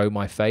else, show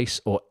my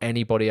face or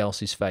anybody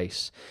else's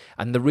face.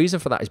 And the reason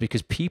for that is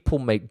because people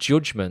make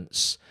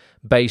judgments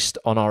based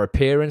on our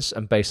appearance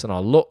and based on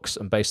our looks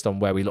and based on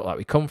where we look like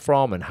we come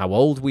from and how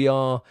old we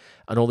are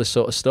and all this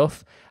sort of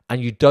stuff.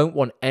 And you don't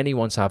want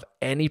anyone to have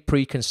any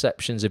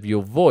preconceptions of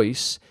your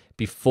voice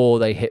before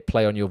they hit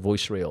play on your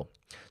voice reel.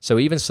 So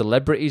even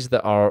celebrities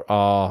that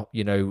are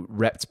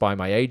repped by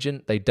my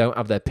agent, they don't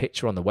have their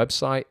picture on the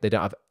website. They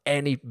don't have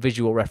any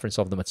visual reference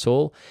of them at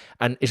all.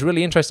 And it's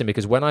really interesting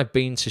because when I've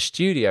been to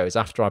studios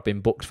after I've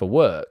been booked for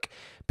work,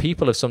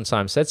 people have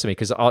sometimes said to me,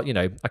 because I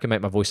can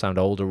make my voice sound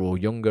older or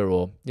younger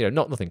or,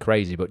 nothing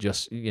crazy, but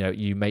just,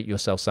 you make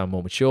yourself sound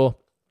more mature.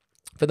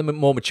 For the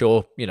more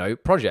mature,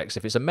 projects,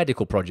 if it's a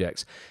medical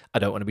project, I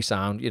don't want to be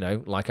sound,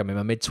 like I'm in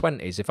my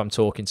mid-20s. If I'm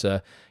talking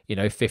to,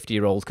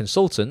 50-year-old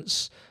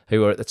consultants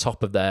who are at the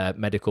top of their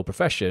medical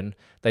profession,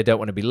 they don't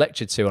want to be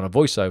lectured to on a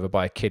voiceover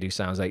by a kid who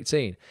sounds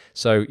 18.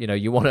 So,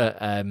 you want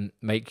to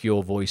make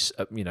your voice,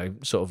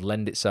 sort of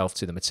lend itself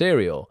to the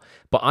material.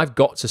 But I've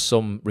got to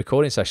some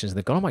recording sessions and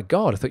they've gone, oh my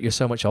God, I thought you were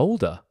so much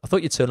older. I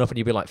thought you'd turn up and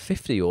you'd be like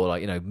 50 or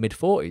like,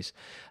 mid-40s.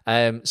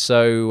 And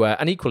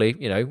equally,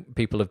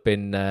 people have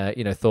been,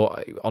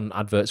 thought on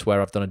adverts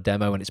where I've done a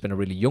demo and it's been a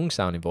really young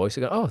sounding voice.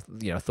 They go, oh,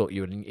 I thought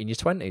you were in your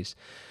 20s.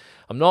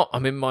 I'm not.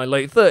 I'm in my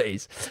late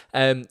 30s.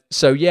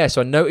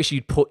 So I noticed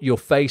you'd put your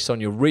face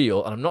on your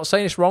reel, and I'm not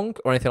saying it's wrong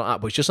or anything like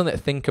that, but it's just something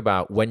to think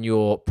about when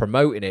you're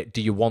promoting it.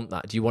 Do you want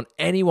that? Do you want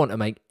anyone to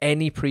make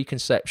any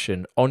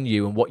preconception on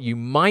you and what you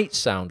might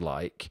sound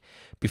like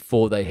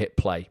before they hit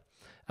play?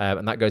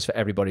 And that goes for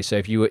everybody. So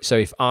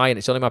if I, and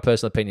it's only my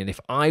personal opinion, if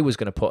I was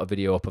going to put a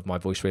video up of my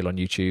voice reel on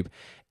YouTube,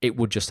 it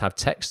would just have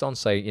text on,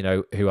 say,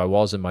 who I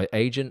was and my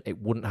agent.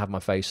 It wouldn't have my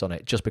face on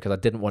it, just because I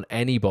didn't want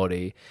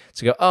anybody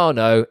to go, oh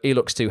no, he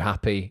looks too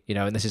happy,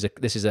 and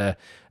this is a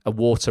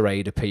water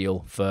aid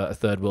appeal for a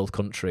third world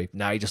country.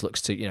 Now he just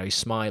looks too, he's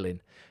smiling.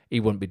 He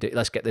wouldn't be.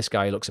 Let's get this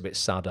guy who looks a bit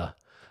sadder.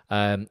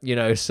 So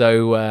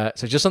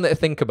just something to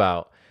think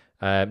about.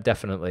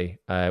 Definitely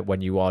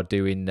when you are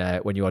doing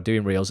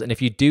reels. And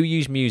if you do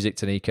use music,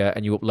 Tanika,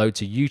 and you upload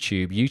to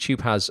YouTube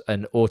has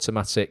an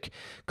automatic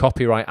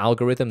copyright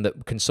algorithm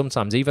that can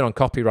sometimes, even on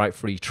copyright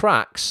free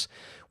tracks,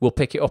 will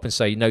pick it up and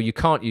say, no, you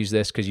can't use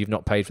this because you've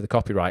not paid for the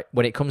copyright.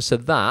 When it comes to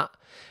that,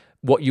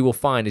 what you will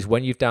find is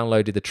when you've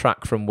downloaded the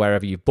track from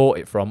wherever you've bought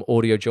it from,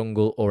 Audio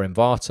Jungle or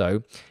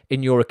Envato,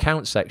 in your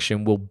account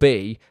section will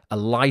be a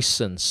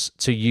license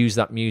to use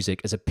that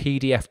music as a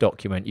PDF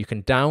document. You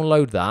can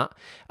download that,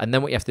 and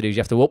then what you have to do is you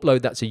have to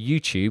upload that to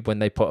YouTube when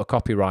they put a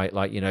copyright,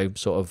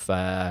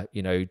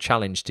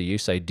 challenge to you,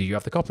 say, do you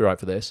have the copyright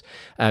for this?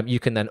 You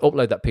can then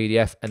upload that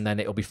PDF, and then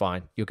it'll be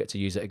fine. You'll get to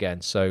use it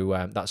again.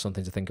 So that's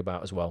something to think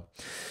about as well.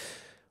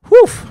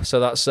 Whew! So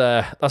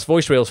that's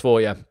voice reels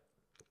for you.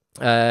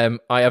 I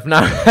have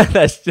now,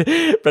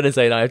 Brendan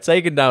saying, I have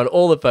taken down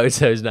all the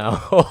photos now.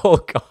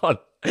 Oh God.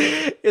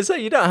 So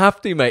you don't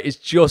have to, mate. It's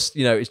just,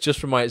 it's just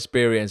from my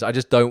experience. I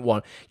just don't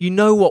want,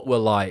 what we're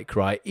like,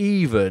 right?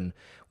 Even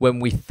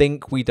when we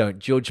think we don't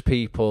judge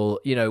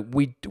people,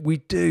 we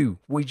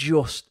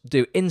just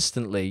do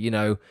instantly,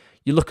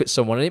 you look at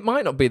someone and it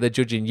might not be they're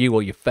judging you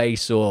or your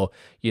face or,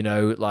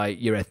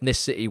 like your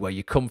ethnicity, where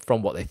you come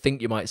from, what they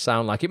think you might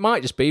sound like. It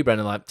might just be,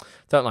 Brendan, like,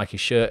 don't like his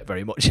shirt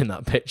very much in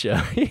that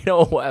picture,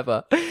 or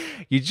whatever.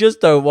 You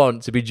just don't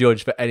want to be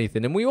judged for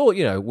anything. And we all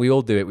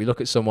do it. We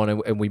look at someone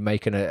and we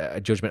make a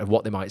judgment of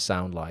what they might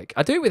sound like.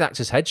 I do it with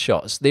actors'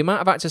 headshots. The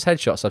amount of actors'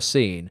 headshots I've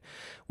seen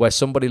where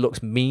somebody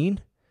looks mean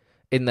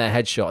in their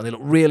headshot and they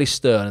look really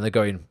stern and they're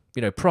going,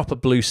 proper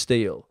blue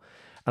steel.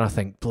 And I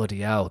think, bloody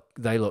hell,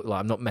 they look like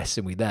I'm not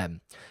messing with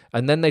them.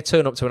 And then they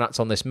turn up to an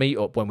act on this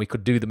meetup when we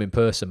could do them in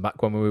person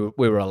back when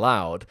we were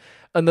allowed.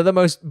 And they're the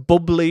most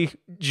bubbly,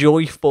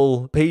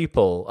 joyful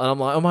people. And I'm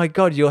like, oh my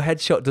God, your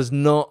headshot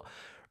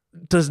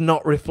does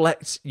not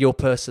reflect your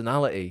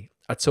personality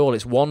at all.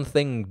 It's one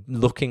thing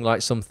looking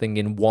like something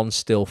in one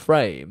still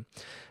frame.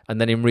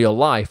 And then in real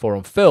life or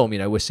on film,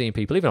 we're seeing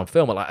people, even on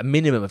film, at like a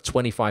minimum of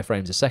 25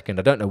 frames a second.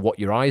 I don't know what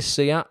your eyes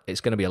see at.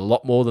 It's going to be a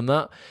lot more than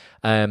that.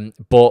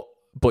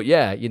 But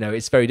yeah,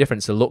 it's very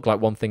different to look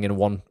like one thing in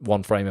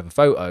one frame of a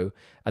photo,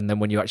 and then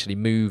when you actually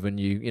move and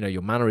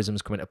your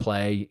mannerisms come into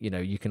play,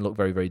 you can look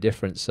very, very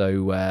different.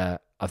 So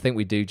I think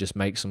we do just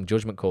make some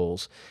judgment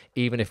calls,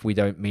 even if we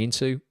don't mean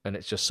to, and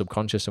it's just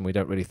subconscious, and we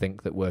don't really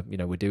think that we're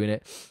doing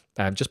it,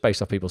 just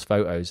based off people's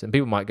photos. And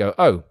people might go,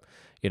 oh,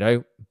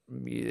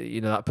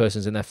 that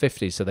person's in their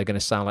 50s, so they're going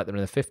to sound like they're in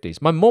their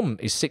 50s. My mum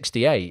is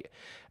 68,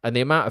 and the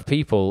amount of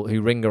people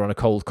who ring her on a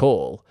cold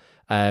call,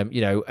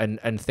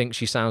 and think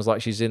she sounds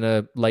like she's in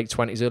her late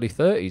 20s, early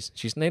 30s.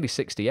 She's nearly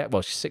 68.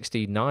 Well, she's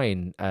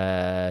 69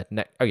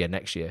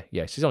 next year.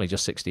 Yeah, she's only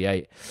just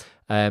 68.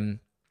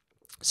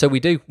 So we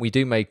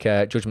do make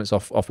judgments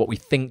off what we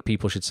think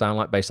people should sound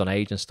like based on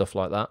age and stuff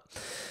like that.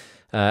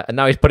 And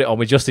now he's put it on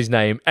with just his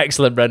name.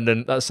 Excellent,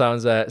 Brendan. That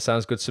sounds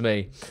good to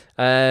me.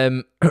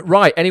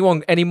 Right, any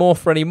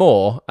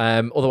more?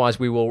 Otherwise,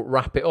 we will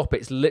wrap it up.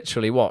 It's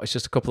literally it's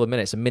just a couple of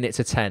minutes, a minute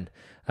to 10.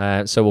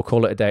 So we'll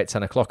call it a day at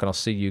 10 o'clock, and I'll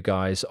see you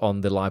guys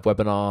on the live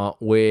webinar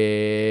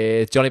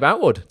with Johnny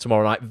Boutwood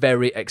tomorrow night.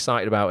 Very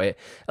excited about it.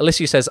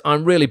 Alicia says,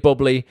 I'm really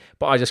bubbly,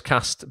 but I just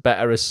cast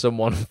better as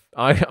someone.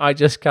 I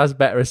just cast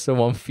better as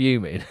someone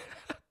fuming.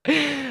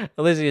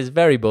 Alicia is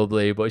very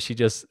bubbly, but she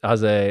just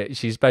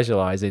she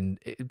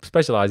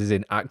specializes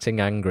in acting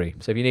angry.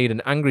 So if you need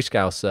an angry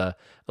Scouser,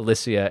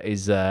 Alicia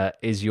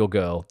is your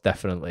girl,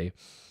 definitely,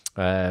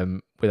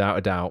 without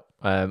a doubt.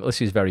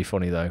 Alicia is very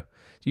funny though.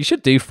 You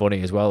should do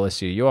funny as well,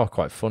 Alicia. You are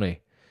quite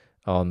funny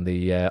on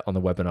the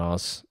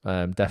webinars.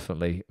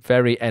 Definitely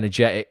very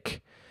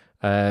energetic.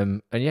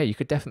 And yeah, you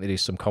could definitely do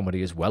some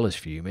comedy as well as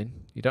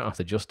fuming. You don't have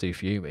to just do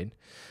fuming.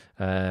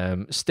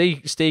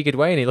 Steve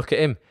Goodwayne, look at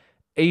him.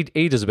 He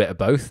does a bit of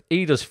both.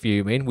 He does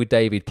fuming with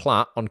David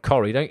Platt on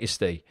Corrie, don't you,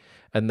 Steve?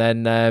 And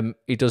then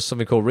he does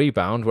something called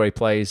Rebound, where he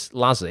plays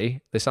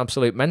Lazzy, this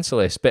absolute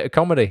mentalist. Bit of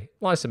comedy.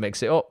 Likes to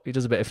mix it up. He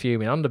does a bit of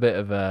fuming and a bit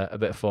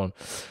of fun.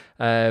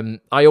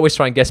 I always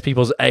try and guess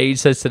people's age,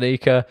 says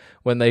Tanika,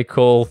 when they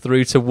call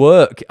through to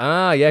work.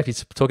 Yeah, if you're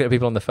talking to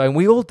people on the phone,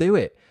 we all do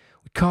it.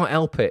 We can't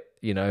help it.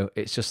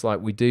 It's just like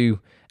we do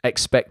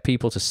expect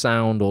people to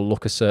sound or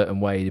look a certain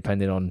way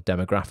depending on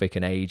demographic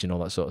and age and all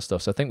that sort of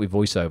stuff. So I think with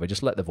voiceover,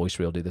 just let the voice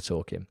reel do the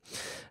talking.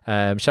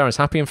 Sharon's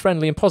happy and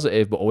friendly and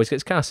positive, but always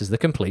gets cast as the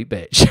complete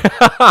bitch.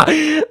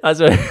 That's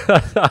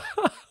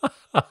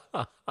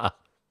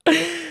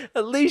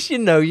least you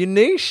know your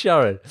niche,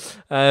 Sharon.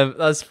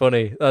 That's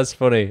funny. That's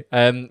funny.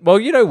 Well,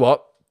 you know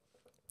what?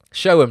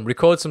 Show them.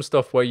 Record some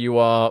stuff where you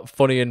are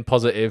funny and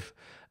positive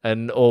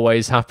and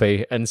always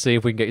happy, and see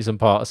if we can get you some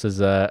parts as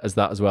that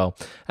as well.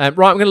 Right, I'm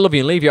going to love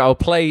you and leave you. I'll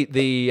play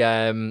the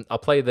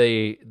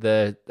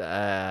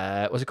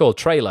what's it called,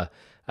 trailer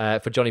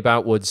for Johnny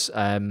Boutwood's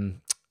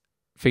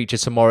feature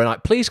tomorrow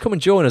night. Please come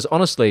and join us.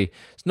 Honestly,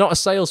 it's not a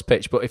sales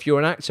pitch, but if you're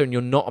an actor and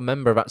you're not a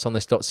member of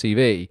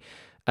actsonthis.tv,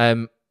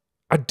 I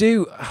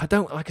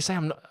don't want to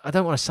sound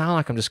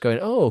like I'm just going,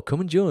 oh,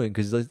 come and join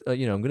because I'm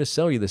going to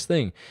sell you this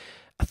thing.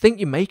 I think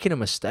you're making a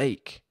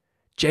mistake,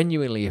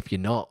 genuinely, if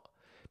you're not.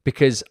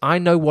 Because I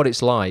know what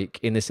it's like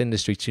in this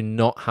industry to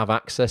not have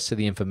access to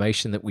the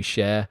information that we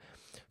share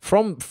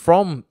from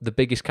the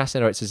biggest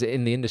casting directors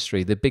in the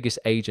industry, the biggest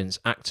agents,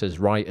 actors,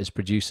 writers,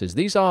 producers.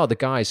 These are the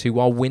guys who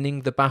are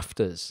winning the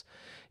BAFTAs,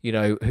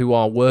 who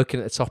are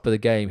working at the top of the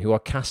game, who are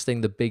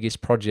casting the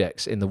biggest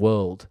projects in the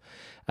world,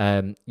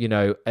 and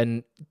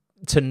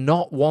to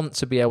not want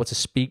to be able to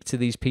speak to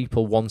these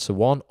people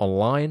one-to-one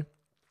online,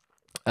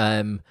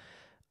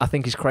 I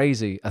think is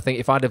crazy. I think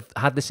if I'd have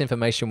had this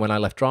information when I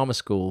left drama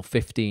school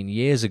 15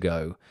 years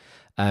ago,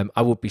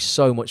 I would be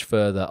so much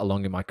further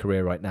along in my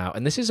career right now.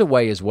 And this is a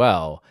way as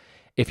well,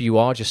 if you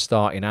are just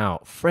starting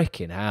out,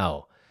 freaking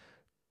hell,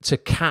 to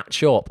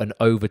catch up and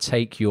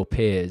overtake your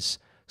peers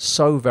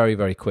so very,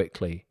 very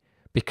quickly,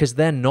 because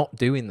they're not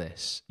doing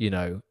this.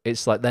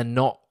 It's like they're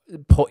not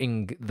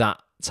putting that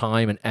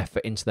time and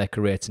effort into their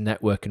career to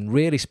network and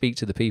really speak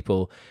to the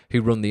people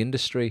who run the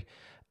industry.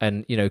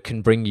 And,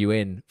 can bring you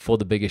in for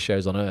the biggest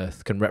shows on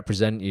earth, can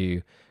represent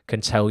you, can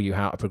tell you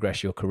how to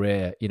progress your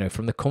career,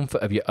 from the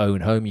comfort of your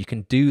own home. You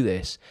can do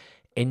this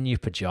in your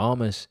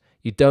pajamas.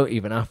 You don't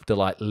even have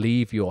to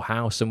leave your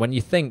house. And when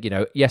you think,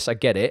 yes, I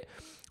get it.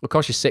 It'll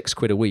cost you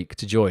 £6 a week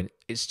to join.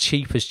 It's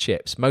cheap as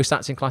chips. Most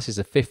acting classes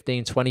are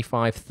 15,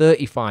 25,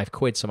 35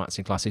 quid. Some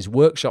acting classes.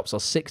 Workshops are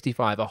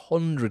 65,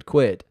 100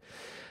 quid.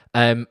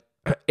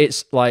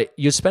 It's like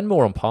you'd spend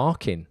more on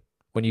parking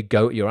when you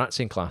go to your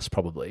acting class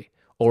probably,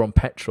 or on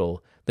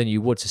petrol, than you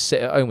would to sit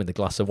at home with a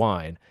glass of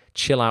wine,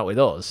 chill out with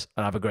us,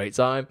 and have a great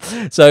time.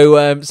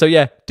 So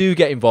yeah, do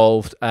get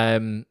involved.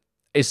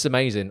 It's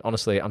amazing,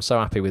 honestly. I'm so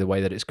happy with the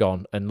way that it's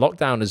gone. And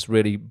lockdown has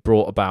really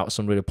brought about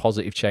some really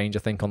positive change, I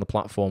think, on the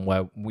platform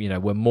where,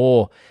 we're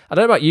more, I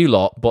don't know about you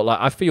lot, but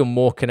I feel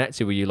more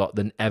connected with you lot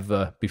than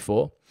ever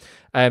before.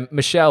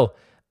 Michelle,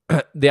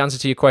 the answer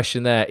to your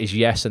question there is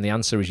yes, and the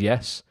answer is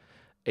yes.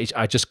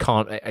 I just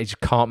can't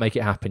make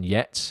it happen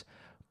yet.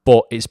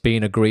 But it's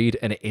been agreed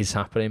and it is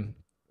happening.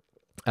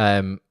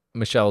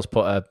 Michelle's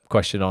put a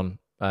question on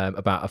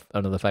about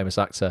another famous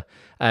actor.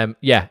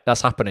 Yeah,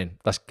 that's happening.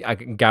 I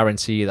can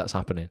guarantee you that's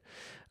happening.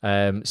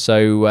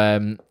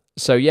 So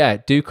yeah,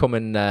 do come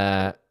and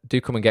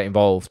get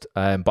involved.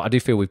 But I do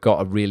feel we've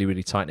got a really,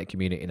 really tight knit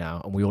community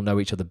now, and we all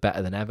know each other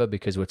better than ever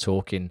because we're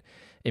talking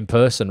in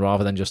person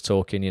rather than just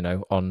talking,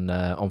 on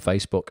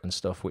Facebook and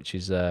stuff, which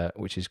is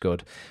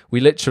good. We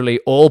literally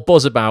all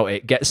buzz about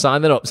it. Get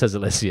signing up, says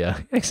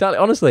Alicia. Exactly.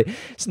 Honestly,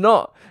 it's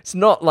not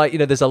like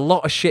there's a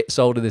lot of shit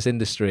sold in this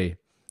industry.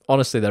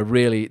 Honestly, there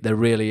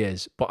really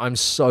is. But I'm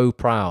so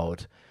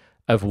proud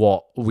of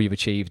what we've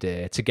achieved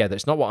here together.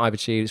 It's not what I've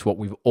achieved; it's what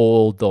we've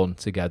all done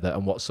together,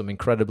 and what some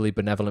incredibly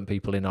benevolent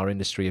people in our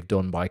industry have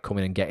done by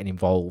coming and getting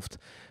involved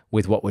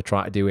with what we're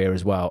trying to do here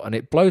as well. And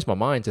it blows my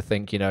mind to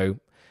think,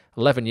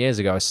 11 years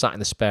ago, I sat in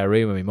the spare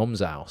room in my mum's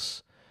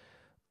house,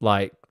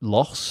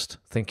 lost,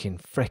 thinking,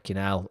 frickin'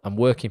 hell, I'm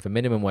working for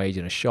minimum wage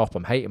in a shop.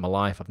 I'm hating my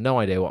life. I've no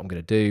idea what I'm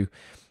going to do.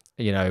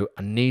 I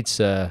need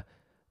to,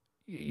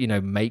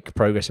 make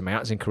progress in my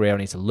acting career. I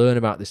need to learn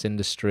about this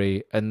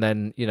industry. And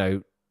then,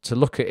 to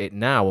look at it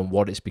now and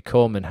what it's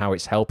become and how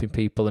it's helping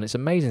people. And it's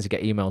amazing to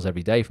get emails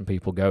every day from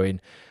people going,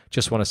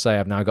 just want to say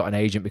I've now got an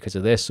agent because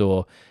of this.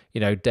 Or,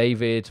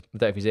 David, I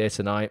don't know if he's here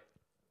tonight.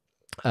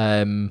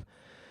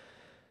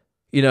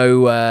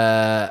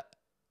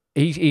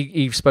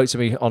 He spoke to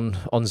me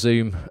on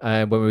Zoom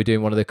when we were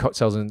doing one of the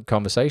cocktails and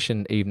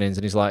conversation evenings,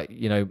 and he's like,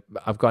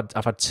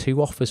 I've had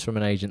 2 offers from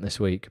an agent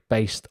this week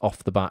based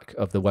off the back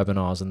of the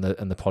webinars and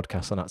the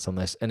podcast and that's on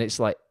this, and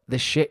it's like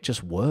this shit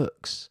just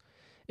works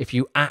if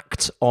you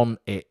act on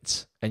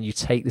it and you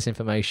take this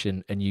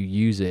information and you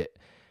use it.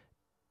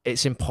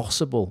 It's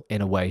impossible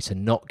in a way to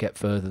not get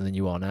further than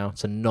you are now,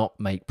 to not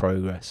make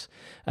progress.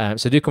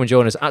 So do come and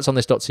join us at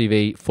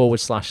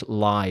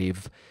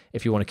actsonthis.tv/live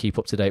if you want to keep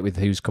up to date with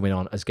who's coming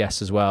on as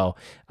guests as well.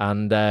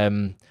 And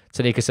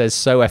Tanika says,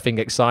 so effing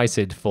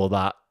excited for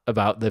that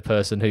about the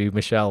person who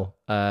Michelle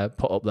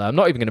put up there. I'm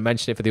not even going to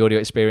mention it for the audio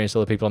experience or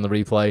the people on the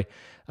replay.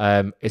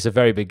 It's a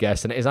very big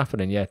guest and it is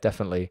happening. Yeah,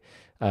 definitely.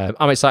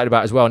 I'm excited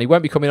about it as well. And he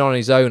won't be coming on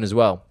his own as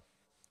well.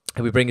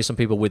 He'll be bringing some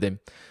people with him.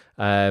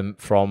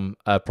 From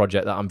a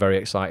project that I'm very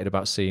excited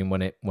about seeing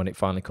when it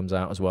finally comes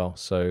out as well.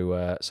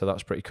 So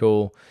that's pretty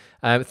cool.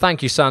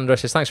 Thank you, Sandra.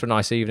 Says thanks for a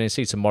nice evening.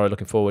 See you tomorrow.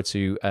 Looking forward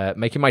to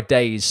making my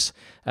days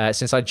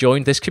since I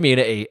joined this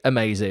community.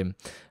 Amazing,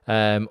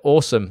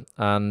 awesome.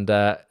 And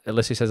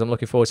Alyssa says I'm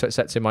looking forward to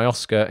accepting my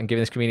Oscar and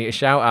giving this community a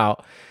shout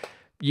out.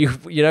 You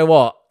know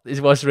what?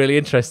 is what's really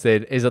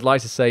interesting is I'd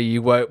like to say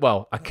you won't.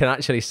 Well, I can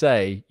actually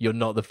say you're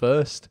not the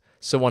first.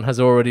 Someone has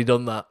already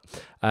done that,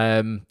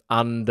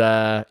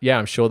 yeah,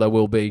 I'm sure there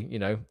will be.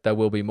 There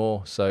will be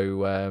more.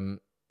 So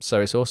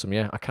it's awesome.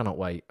 Yeah, I cannot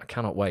wait. I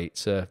cannot wait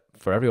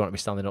for everyone to be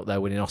standing up there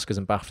winning Oscars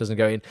and BAFTAs and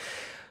going,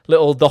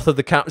 little doth of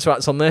the cap to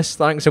acts on this,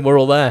 thanks, and we're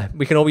all there.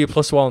 We can all be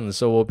plus ones,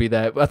 so we'll be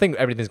there. I think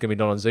everything's going to be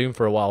done on Zoom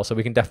for a while, so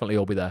we can definitely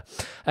all be there.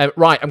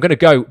 Right, I'm going to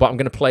go, but I'm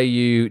going to play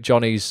you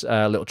Johnny's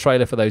little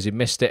trailer for those who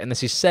missed it, and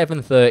this is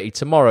 7:30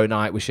 tomorrow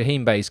night with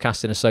Shaheen Bey's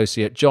casting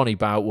associate, Johnny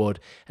Boutwood,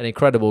 an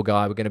incredible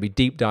guy. We're going to be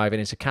deep diving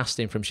into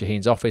casting from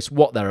Shaheen's office,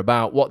 what they're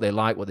about, what they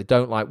like, what they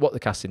don't like, what they're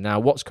casting now,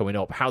 what's coming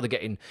up, how they're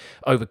getting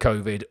over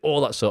COVID, all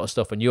that sort of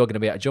stuff, and you're going to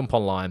be able to jump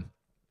online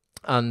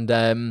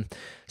and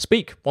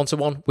speak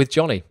one-to-one with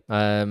Johnny.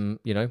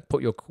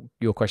 Put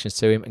your questions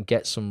to him and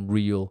get some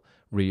real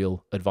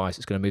advice.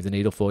 It's going to move the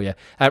needle for you.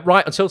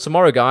 Right, until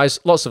tomorrow, guys,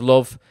 lots of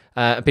love,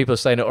 and people are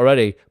saying it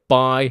already.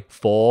 Bye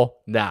for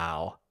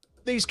now.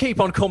 These keep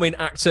on coming,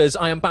 actors.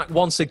 I am back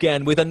once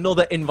again with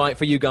another invite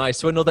for you guys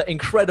to another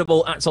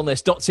incredible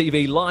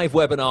actonthis.tv live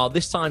webinar,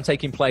 this time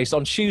taking place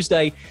on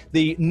Tuesday,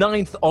 the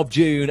 9th of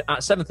June at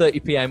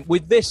 7:30 p.m.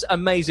 with this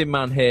amazing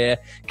man here,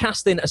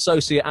 casting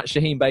associate at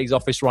Shaheen Bey's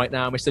office right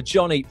now, Mr.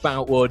 Johnny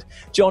Boutwood.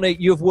 Johnny,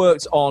 you've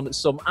worked on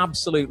some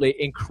absolutely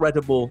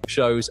incredible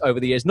shows over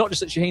the years, not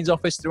just at Shaheen's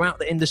office, throughout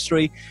the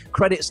industry.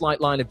 Credits like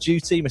Line of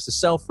Duty, Mr.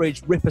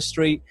 Selfridge, Ripper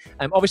Street.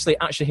 Obviously,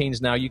 at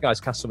Shaheen's now, you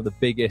guys cast some of the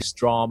biggest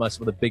drama,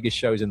 some of the biggest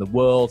shows in the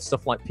world,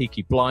 stuff like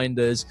Peaky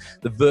Blinders.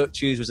 The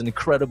Virtues was an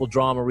incredible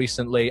drama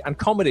recently, and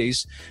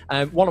comedies,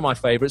 one of my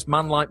favourites,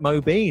 Man Like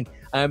Mo Bean.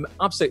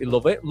 Absolutely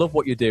love it, love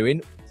what you're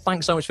doing.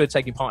 Thanks so much for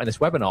taking part in this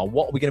webinar.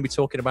 What are we going to be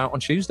talking about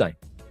on Tuesday?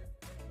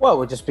 Well,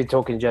 we'll just be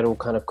talking general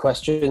kind of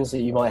questions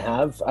that you might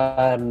have.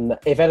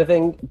 If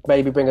anything,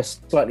 maybe bring a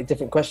slightly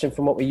different question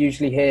from what we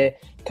usually hear,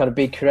 kind of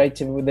be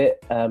creative with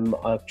it.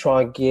 I'll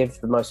try and give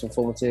the most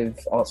informative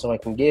answer I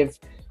can give.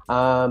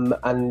 We'll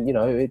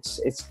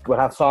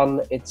have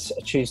fun. It's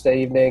a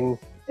Tuesday evening.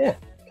 Yeah,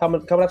 come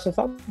and have some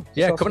fun.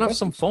 Yeah, come and have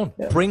some fun.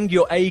 Yeah. Bring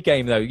your A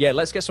game though. Yeah,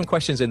 let's get some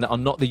questions in that are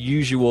not the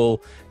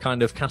usual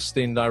kind of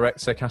casting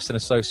director, casting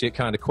associate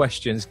kind of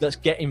questions. Let's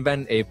get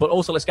inventive, but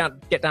also let's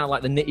get down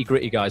like the nitty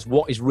gritty, guys.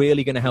 What is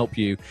really going to help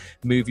you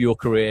move your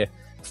career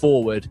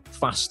forward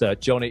faster?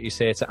 Johnny is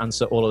here to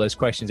answer all of those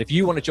questions. If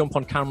you want to jump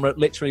on camera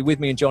literally with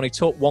me and Johnny,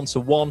 talk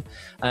one-to-one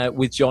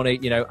with Johnny,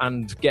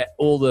 and get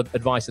all the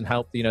advice and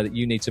help that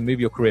you need to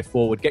move your career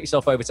forward, get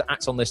yourself over to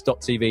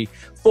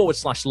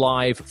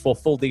actonthis.tv/live for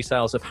full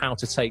details of how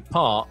to take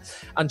part.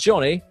 And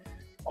Johnny,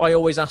 I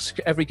always ask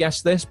every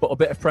guest this, but a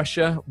bit of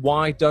pressure,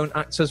 why don't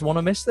actors want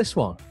to miss this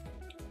one?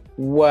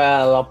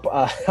 Well,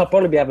 I'll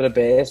probably be having a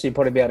beer, so you'll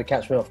probably be able to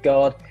catch me off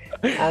guard.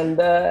 And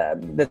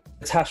the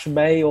tash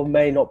may or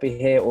may not be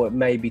here, or it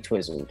may be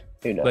twizzled.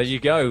 Who knows? There you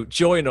go.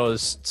 Join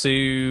us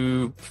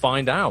to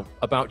find out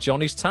about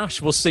Johnny's tash.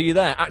 We'll see you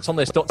there.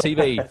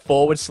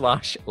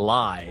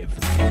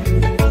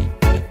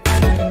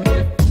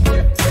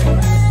 actonthis.tv/live.